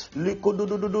do se. Liko do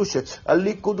do do do se.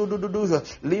 Liko do do do do se.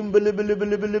 Limbele bele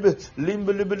bele bele bele.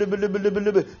 Limbele bele bele bele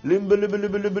bele bele. Limbele bele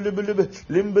bele bele bele bele.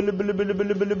 Limbele bele bele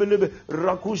bele bele bele bele.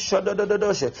 Rakusha da da da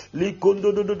da se.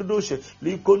 Likondo do do do do se.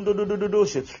 Likondo do do do do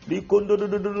se.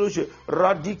 likondodododoshe,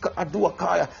 radika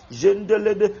aduakaya,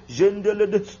 jendelede,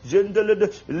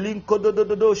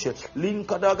 linkodododoshe,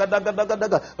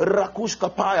 linkadagadagadaga,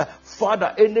 rakushkapaya.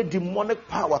 Father, any demonic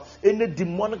power, any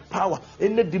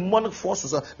demonic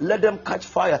forces, let them catch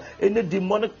fire. Any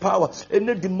demonic power,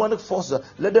 any demonic forces,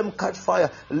 let them catch fire.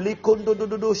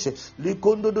 Likondododoshe,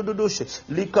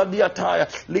 likadiataya,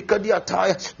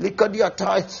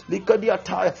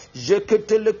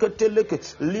 jeketeleke,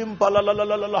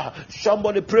 limpalalalala.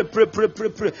 Somebody pray.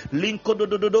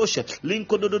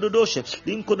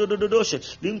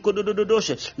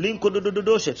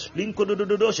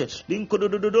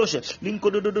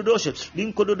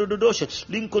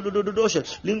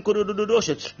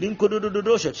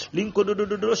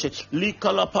 Linkodododoshe,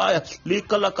 likalapaya,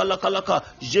 likalakalaka,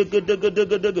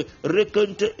 jegedegedegedege,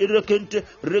 rekente,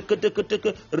 rekete,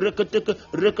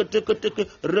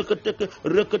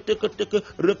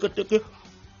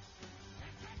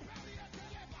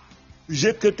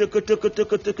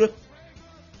 jeketeketeke,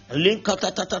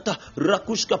 linkatatata,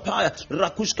 rakushkapaya,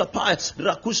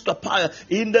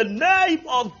 in the name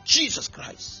of Jesus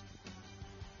Christ.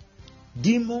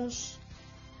 Demons,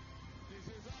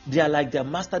 they are like their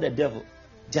master, the devil.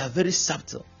 They are very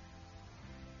subtle,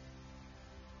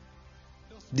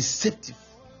 deceptive.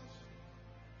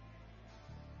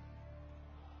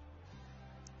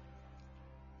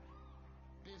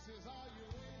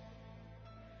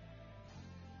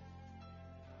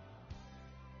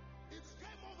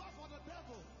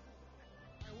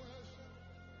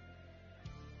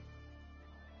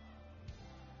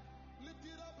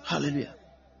 Hallelujah.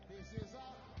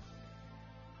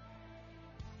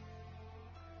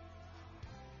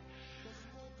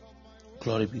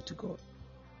 Glory be to God.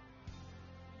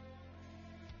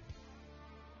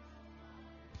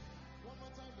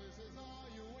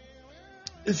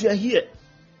 If you are here,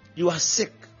 you are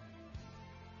sick,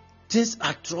 things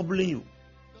are troubling you,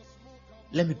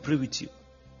 let me pray with you.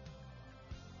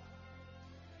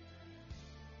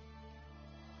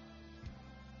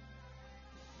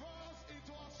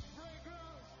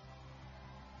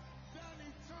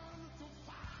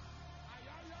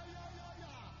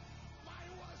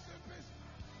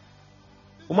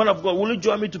 Woman of God, will you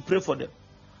join me to pray for them?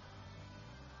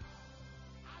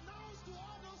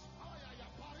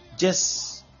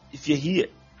 Just if you're here,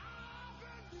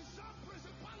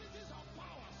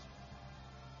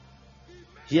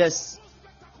 yes,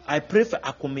 I pray for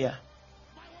Akumia.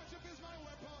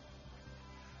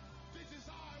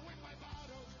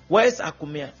 Where is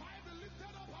Akumia?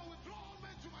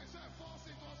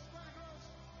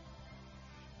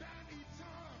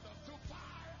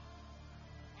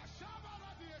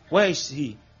 Where is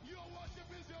he?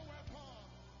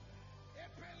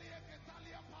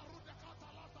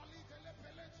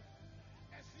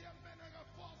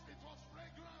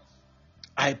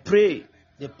 I pray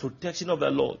the protection of the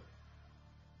Lord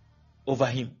over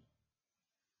him.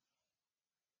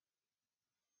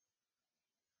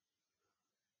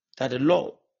 That the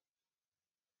Lord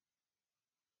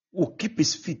will keep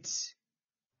his feet.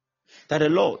 That the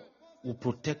Lord will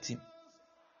protect him.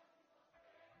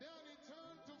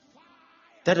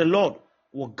 That the Lord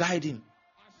will guide him.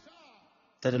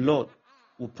 That the Lord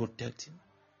will protect him.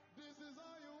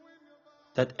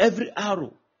 That every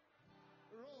arrow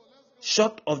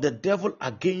shot of the devil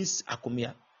against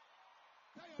Akumia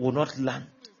will not land.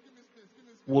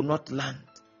 Will not land.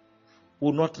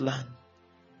 Will not land.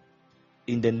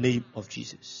 In the name of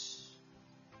Jesus.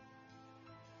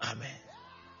 Amen.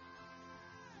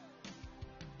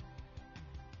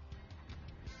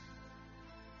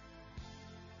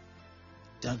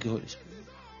 Thank you, Holy Spirit.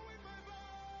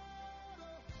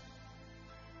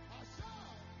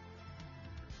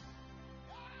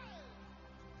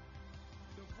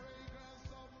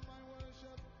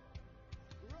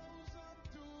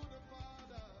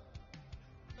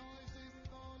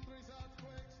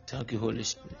 Thank you, Holy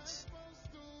Spirit.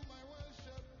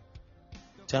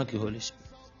 Thank you, Holy Spirit.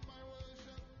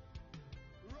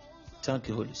 Thank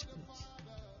you, Holy Spirit.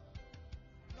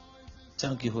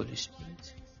 Thank you, Holy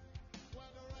Spirit.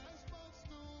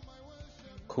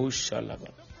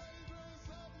 Koshalaba.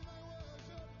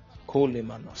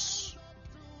 Kolemanos.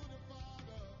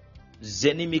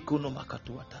 Zenimikuno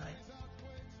makatuatai.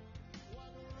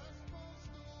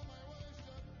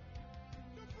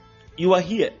 You are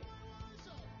here.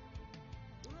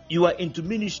 You are into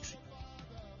ministry.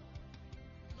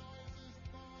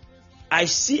 I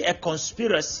see a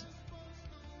conspiracy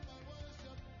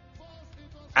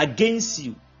against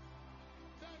you.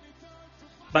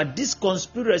 But this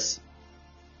conspiracy,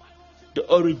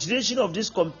 the origination of this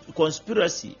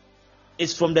conspiracy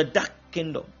is from the dark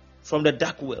kingdom, from the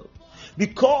dark world.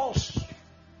 Because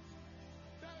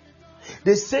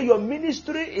they say your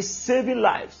ministry is saving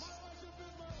lives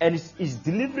and is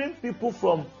delivering people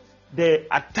from the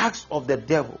attacks of the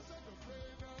devil.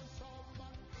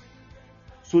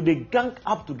 So they gang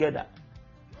up together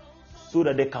so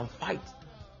that they can fight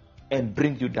and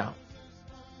bring you down.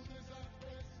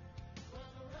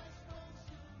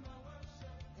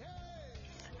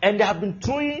 And they have been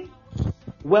throwing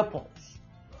weapons.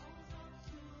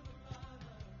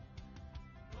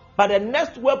 But the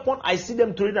next weapon I see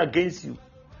them throwing against you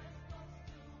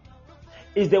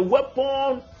is the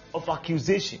weapon of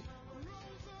accusation.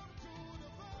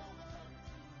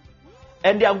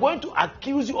 And they are going to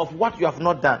accuse you of what you have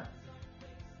not done.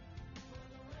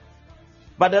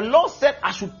 But the Lord said,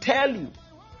 I should tell you.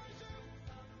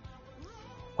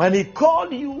 When He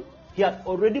called you, He had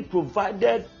already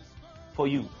provided for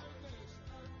you.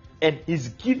 And He's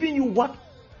giving you what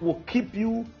will keep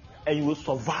you and you will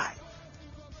survive.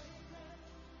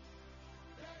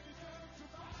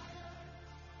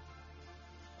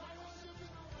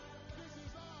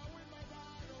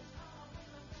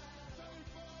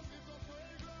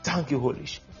 Thank you, Holy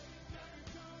Spirit.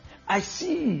 I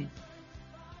see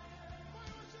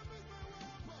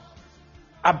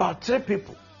about 3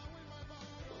 people.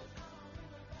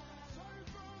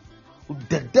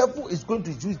 The devil is going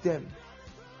to use them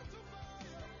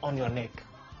on your neck.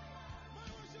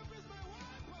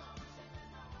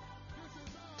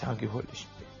 Thank you, Holy Spirit.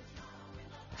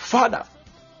 Father,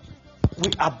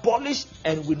 we abolish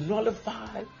and we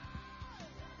nullify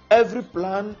every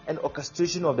plan and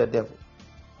orchestration of the devil.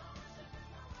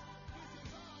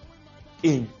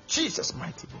 In Jesus'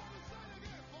 mighty name.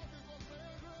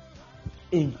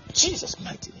 In Jesus'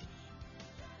 mighty name.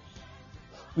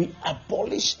 We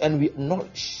abolish and we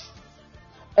acknowledge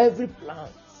every plan,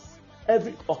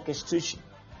 every orchestration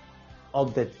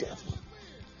of the devil.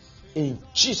 In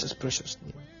Jesus' precious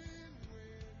name.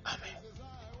 Amen.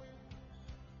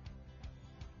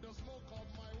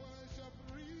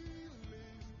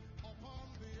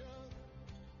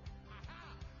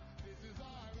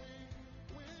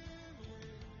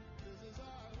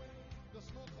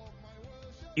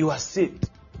 You are saved.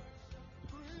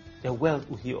 The world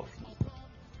will hear of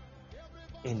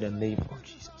you. In the name of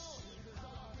Jesus.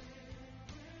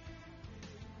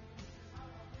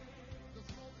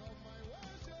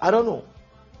 I don't know.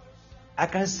 I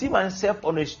can see myself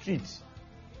on the street.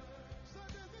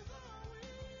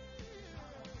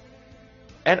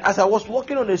 And as I was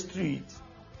walking on the street,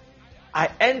 I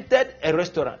entered a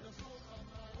restaurant.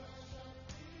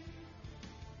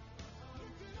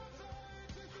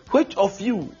 Which of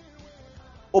you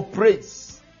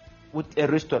operates with a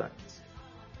restaurant?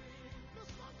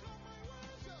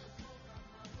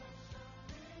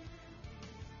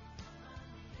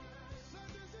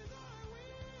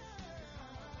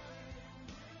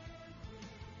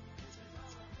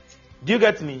 Do you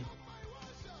get me?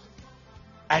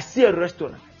 I see a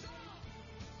restaurant.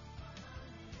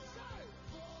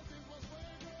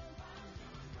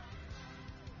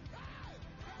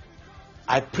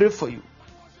 I pray for you.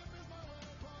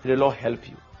 May the Lord help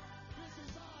you.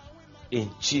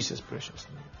 In Jesus' precious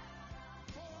name.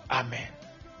 Amen.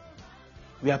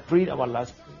 We are praying our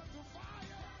last prayer.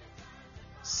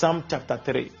 Psalm chapter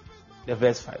 3, the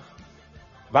verse 5.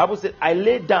 The Bible said, I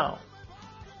lay down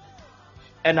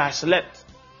and I slept.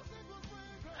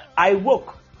 I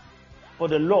woke, for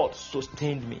the Lord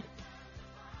sustained me.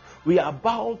 We are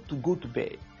about to go to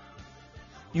bed.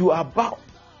 You are about.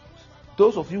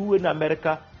 Those of you who are in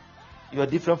America, you are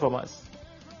different from us.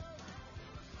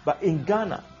 But in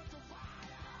Ghana,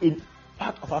 in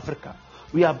part of Africa,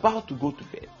 we are about to go to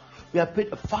bed. We are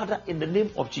praying, Father, in the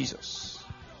name of Jesus,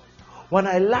 when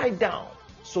I lie down,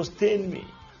 sustain me.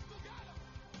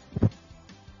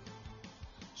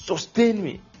 Sustain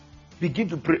me. Begin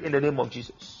to pray in the name of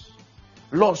Jesus.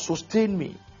 Lord, sustain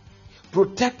me.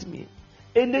 Protect me.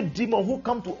 Any demon who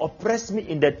come to oppress me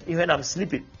when I'm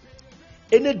sleeping,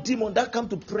 any demon that come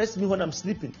to press me when I'm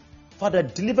sleeping, Father,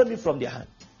 deliver me from their hand.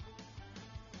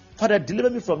 Father, deliver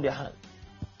me from their hand.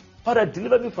 Father,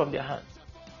 deliver me from their hand.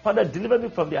 Father, deliver me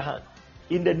from their hand.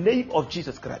 In the name of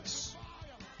Jesus Christ.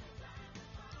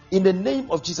 In the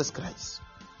name of Jesus Christ.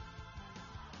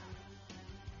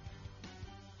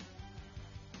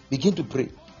 Begin to pray.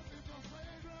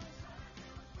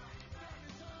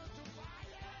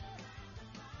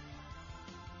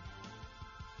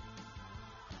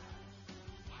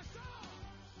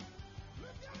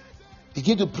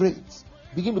 Begin to pray.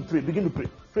 Begin to pray. Begin to pray.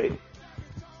 Pray.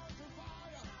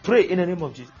 Pray in the name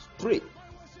of Jesus. Pray.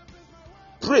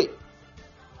 Pray.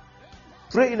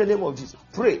 Pray in the name of Jesus.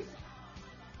 Pray.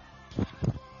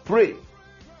 Pray.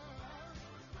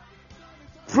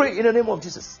 Pray in the name of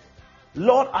Jesus.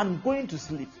 Lord, I'm going to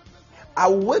sleep. I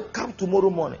wake up tomorrow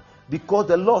morning because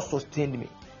the Lord sustained me.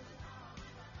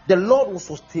 The Lord will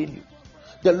sustain you.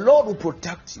 The Lord will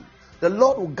protect you. The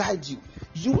Lord will guide you.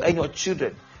 You and your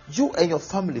children. You and your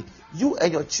family. You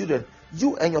and your children.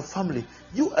 You and your family.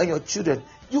 You and your children.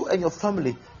 You and your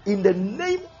family. In the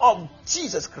name of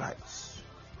Jesus Christ.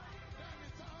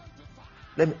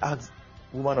 Let me ask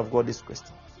woman of God this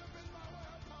question.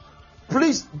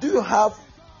 Please, do you have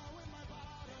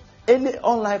any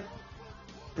online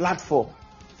platform?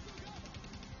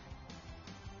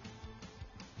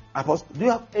 Apostle, do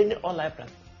you have any online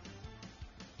platform?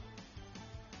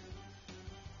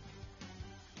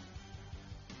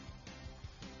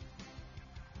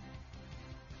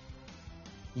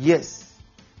 Yes.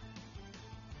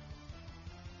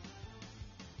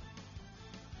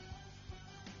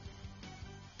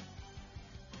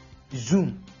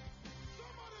 Zoom.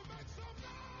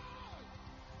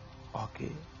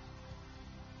 Okay.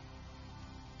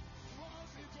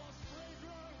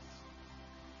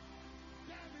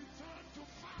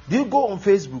 Do you go on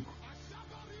Facebook?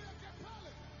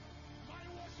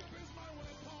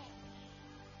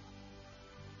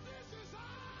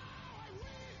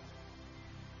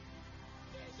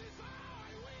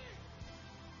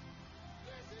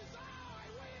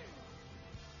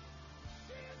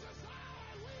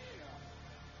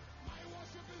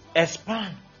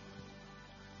 Expand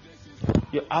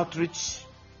your outreach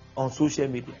on social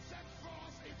media.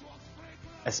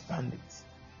 Expand it.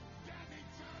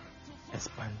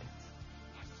 Expand it.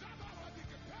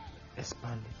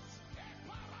 Expand it.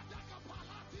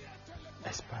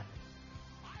 Expand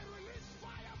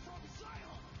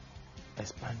it.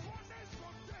 Expand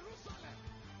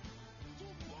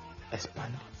it.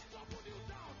 Expand it.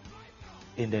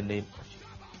 In the name of Jesus.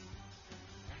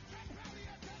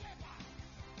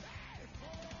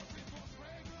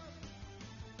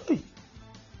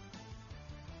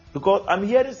 Because I'm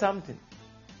hearing something.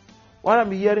 What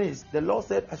I'm hearing is the Lord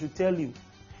said I should tell you,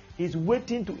 He's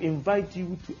waiting to invite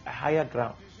you to a higher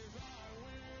ground.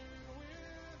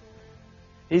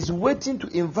 He's waiting to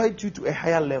invite you to a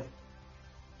higher level.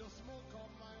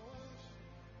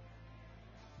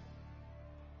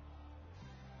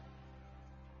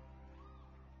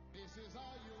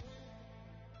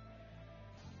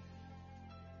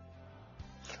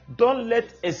 Don't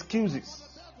let excuses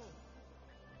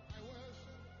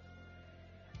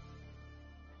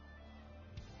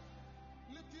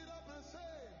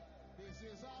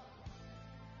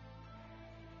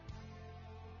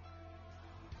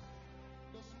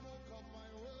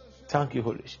Thank you,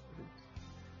 Holy Spirit.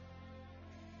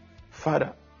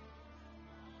 Father,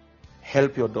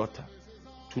 help your daughter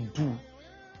to do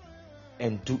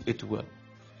and do it well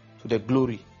to the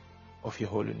glory of your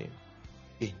holy name.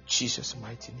 In Jesus'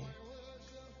 mighty name.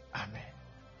 Amen.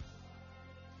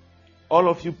 All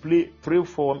of you pray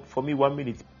for me 1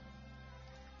 minute.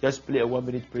 Just play a 1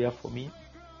 minute prayer for me.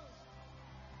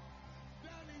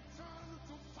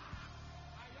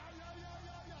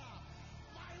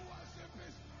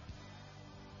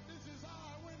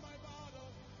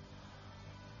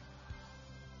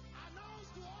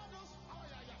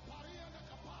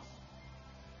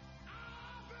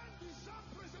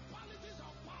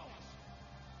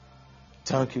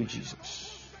 Thank you,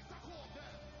 Jesus.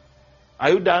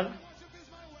 Are you done?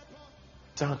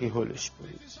 Thank you, Holy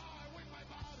Spirit.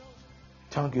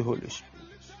 Thank you, Holy Spirit.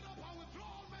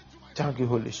 Thank you,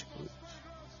 Holy Spirit.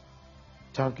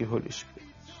 Thank you, Holy Spirit.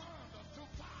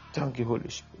 Thank you, Holy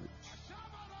Spirit.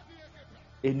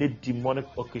 Any demonic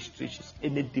orchestrations,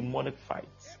 any demonic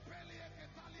fights,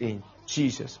 in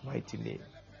Jesus' mighty name.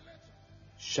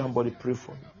 Somebody pray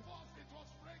for me.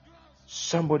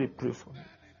 Somebody pray for me.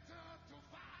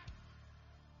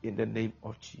 In the name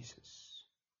of Jesus.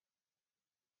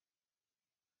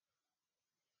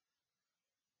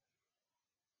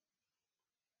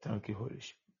 Thank you, Holy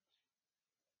Spirit.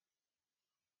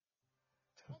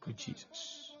 Thank you,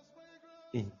 Jesus.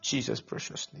 In Jesus'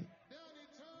 precious name.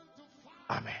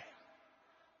 Amen.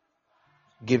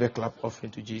 Give a clap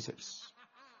offering to Jesus.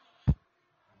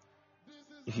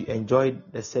 If you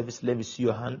enjoyed the service, let me see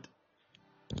your hand.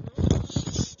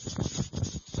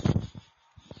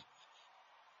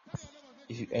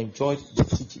 If you enjoyed the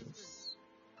teachings,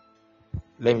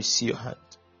 let me see your hand.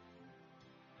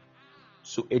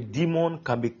 So a demon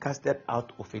can be casted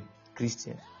out of a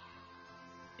Christian.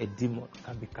 A demon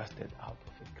can be casted out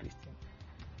of a Christian.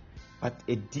 But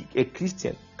a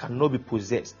Christian cannot be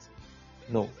possessed.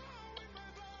 No.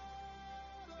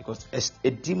 Because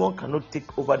a demon cannot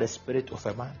take over the spirit of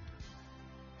a man.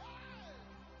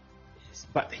 Yes,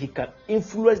 but he can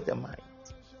influence the mind.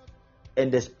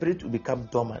 and the spirit will become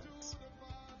dormant.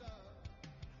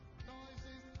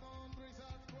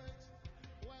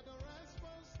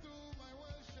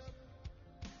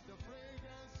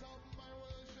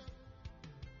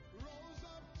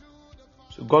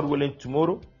 So God willing,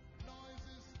 tomorrow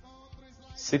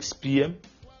 6 p.m.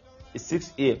 it's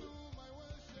 6 a.m.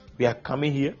 we are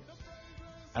coming here,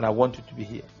 and I want you to be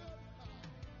here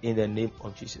in the name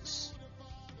of Jesus.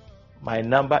 My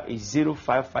number is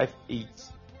 0558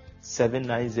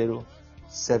 790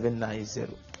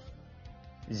 790.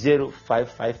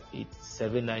 0558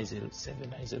 790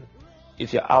 790.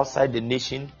 If you're outside the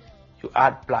nation, you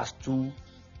add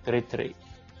 +233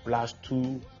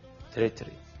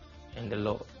 +233, and the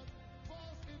Lord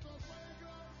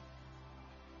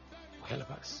will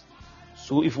help us.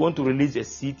 So if you want to release a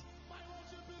seed,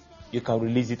 you can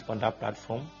release it on that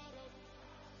platform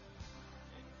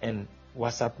and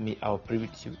WhatsApp me. I'll pray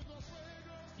with you.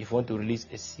 If you want to release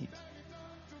a seed,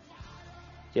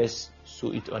 just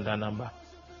sow it on that number.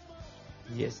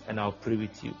 Yes, and I'll pray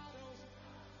with you.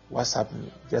 WhatsApp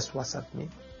me. Just WhatsApp me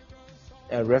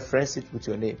and reference it with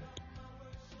your name.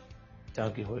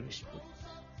 Thank you, Holy Spirit.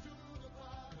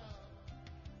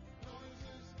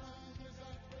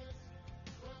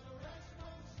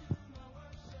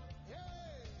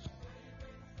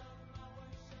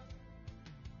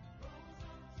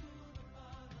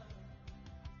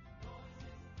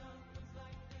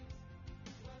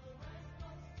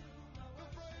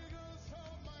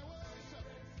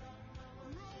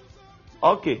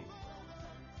 Okay,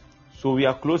 so we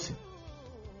are closing.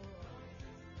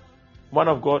 Man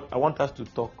of God, I want us to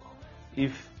talk.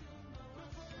 If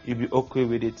you be okay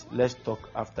with it, let's talk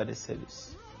after the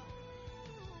service.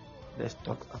 Let's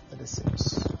talk after the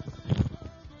service.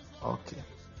 Okay.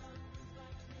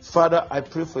 Father, I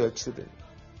pray for your children.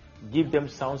 Give them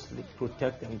sound sleep,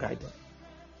 protect them, guide them.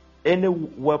 Any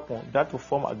weapon that will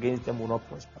form against them will not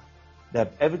prosper.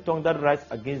 That every tongue that rises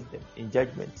against them in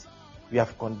judgment, we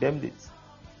have condemned it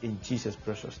in Jesus'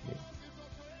 precious name.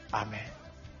 Amen.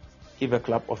 Give a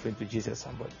clap offering to Jesus,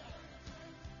 somebody.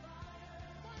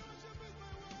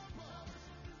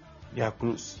 We are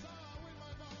close.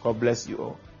 God bless you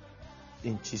all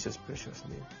in Jesus' precious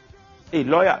name. Hey,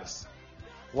 lawyers,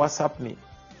 WhatsApp me.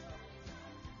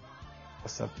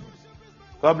 WhatsApp me.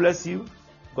 God bless you.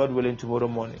 God willing, tomorrow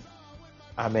morning.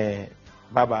 Amen.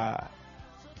 Bye-bye.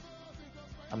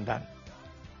 I'm done.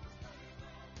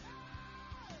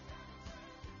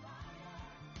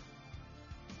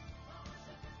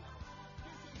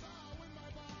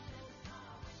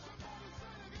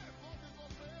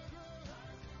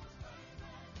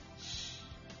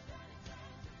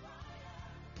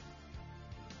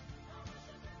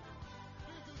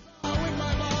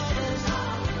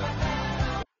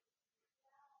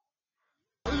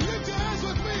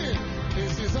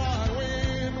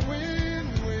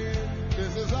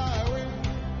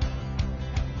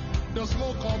 The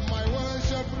smoke of my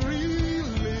worship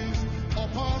release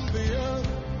upon the earth.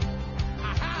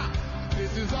 Aha!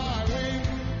 This is our win,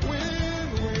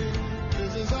 win, win.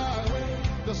 This is our win.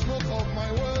 The smoke of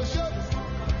my worship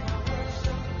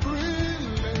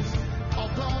release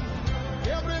upon.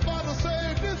 Everybody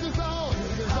say, this is our win,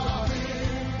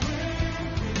 win.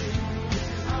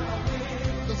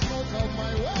 The smoke of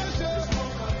my worship.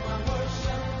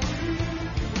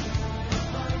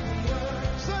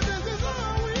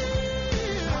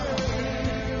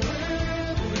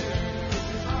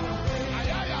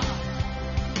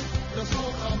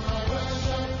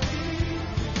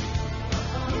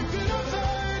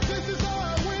 This is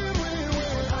our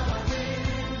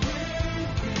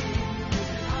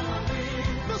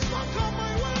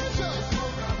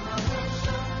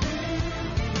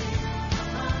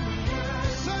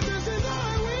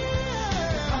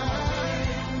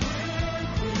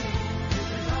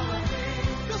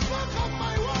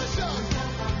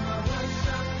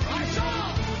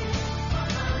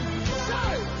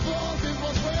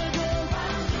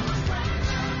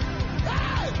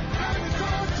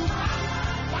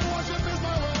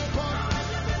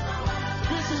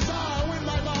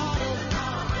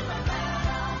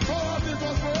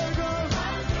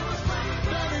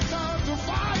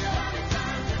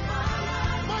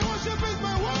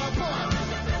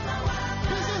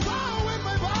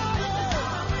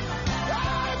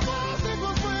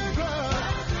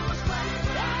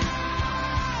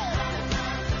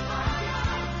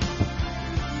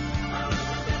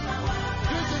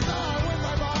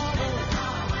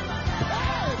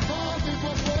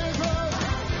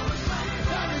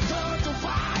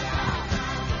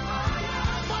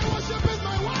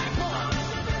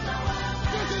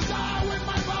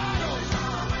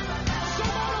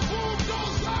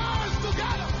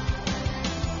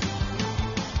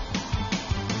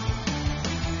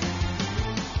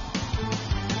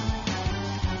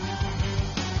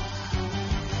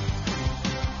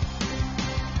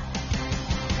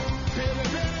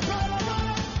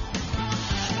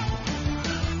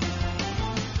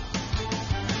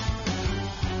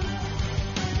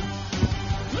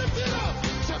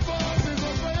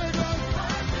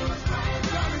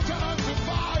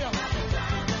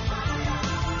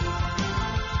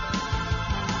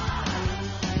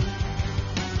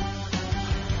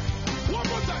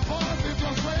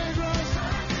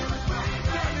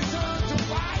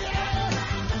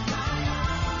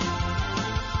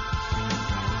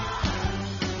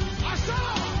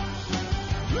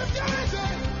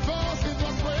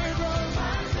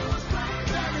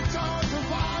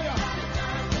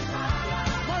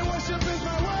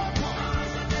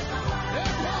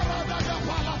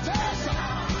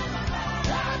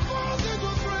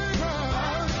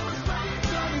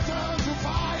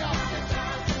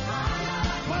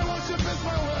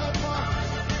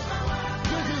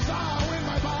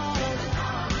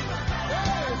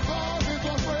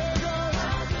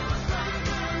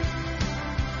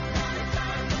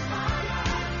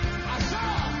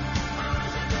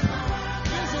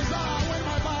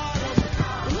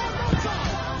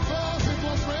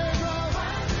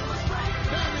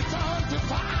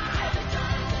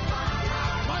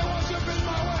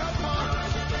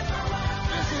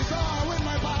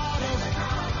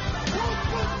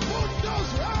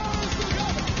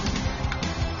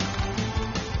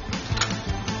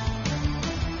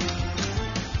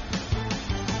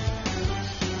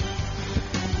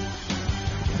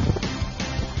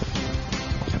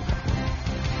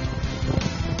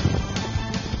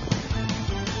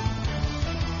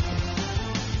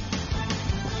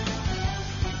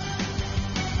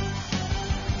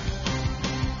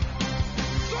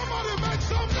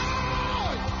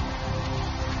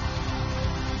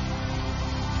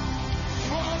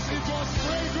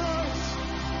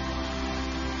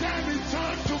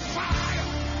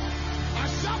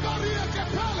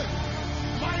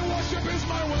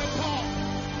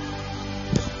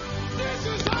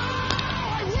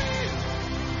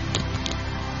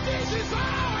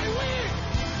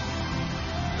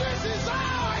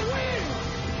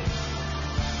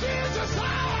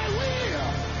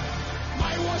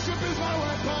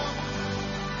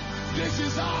This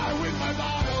is how I win my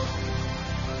battle.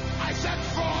 I said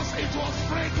first it was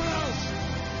fragrance,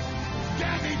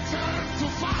 then it turned to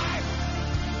fire.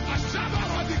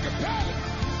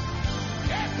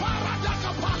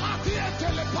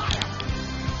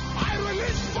 I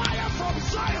release fire from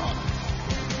Zion,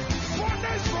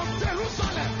 furnace from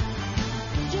Jerusalem,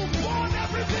 to burn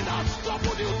everything that's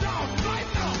toppled you down right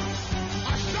now.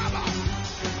 Ashaba,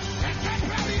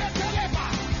 Ekeperi Eteleba.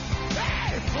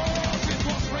 Hey, first it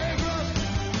was fragrance.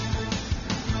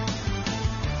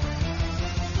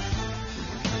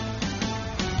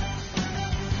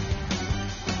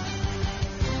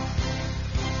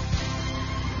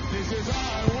 This is how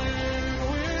I win.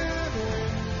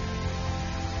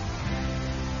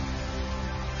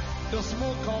 The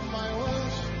smoke of my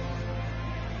worship.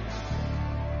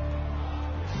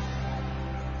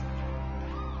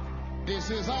 This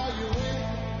is how you win.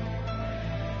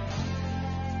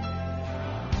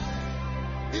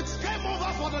 It's game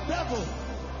over for the devil.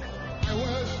 I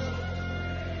worship.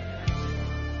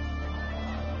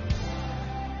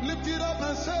 Lift it up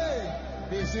and say,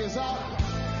 this is how.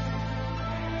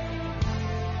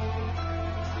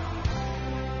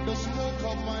 The smoke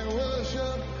of my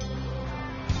worship.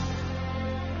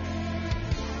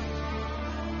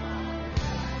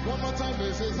 One more time,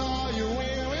 this is how you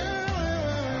win.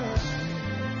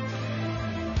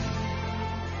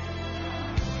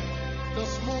 The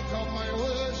smoke of my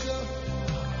worship.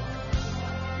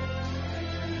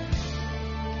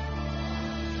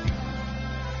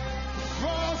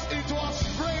 First it was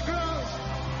fragrance,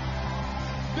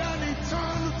 then it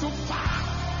turned to fire.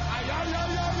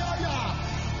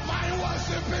 My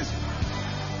worship is,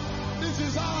 this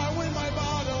is how I win my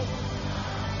battle.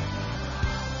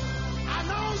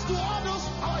 Announce to others,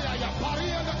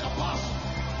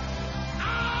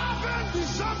 having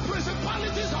discerned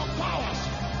principalities and powers.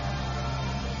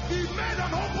 He made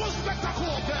an open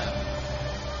spectacle of them.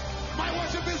 My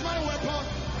worship is my weapon.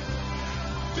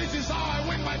 This is how I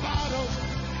win my battles.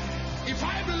 If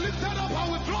I be lifted up, I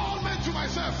will draw all men to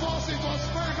myself. First it was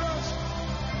fragrance,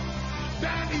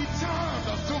 then he turned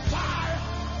to fire.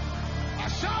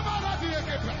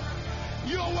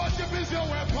 Your worship is your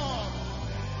weapon.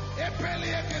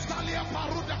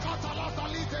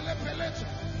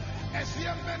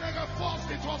 First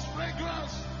it was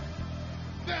fragrance,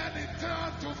 then it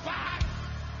turned to fire.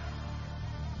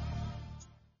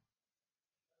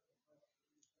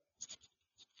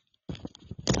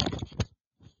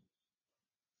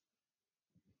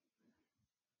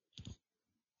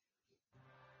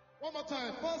 One more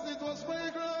time. First it was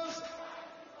fragrance,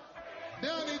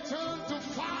 then it turned to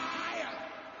fire.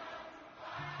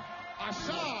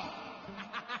 Asha.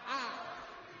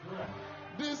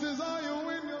 This is how you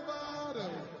win your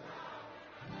battle.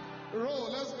 Roll,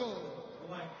 let's go.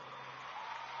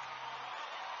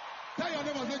 Tell your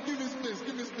neighbor, say, give me space,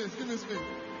 give me space, give me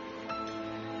space.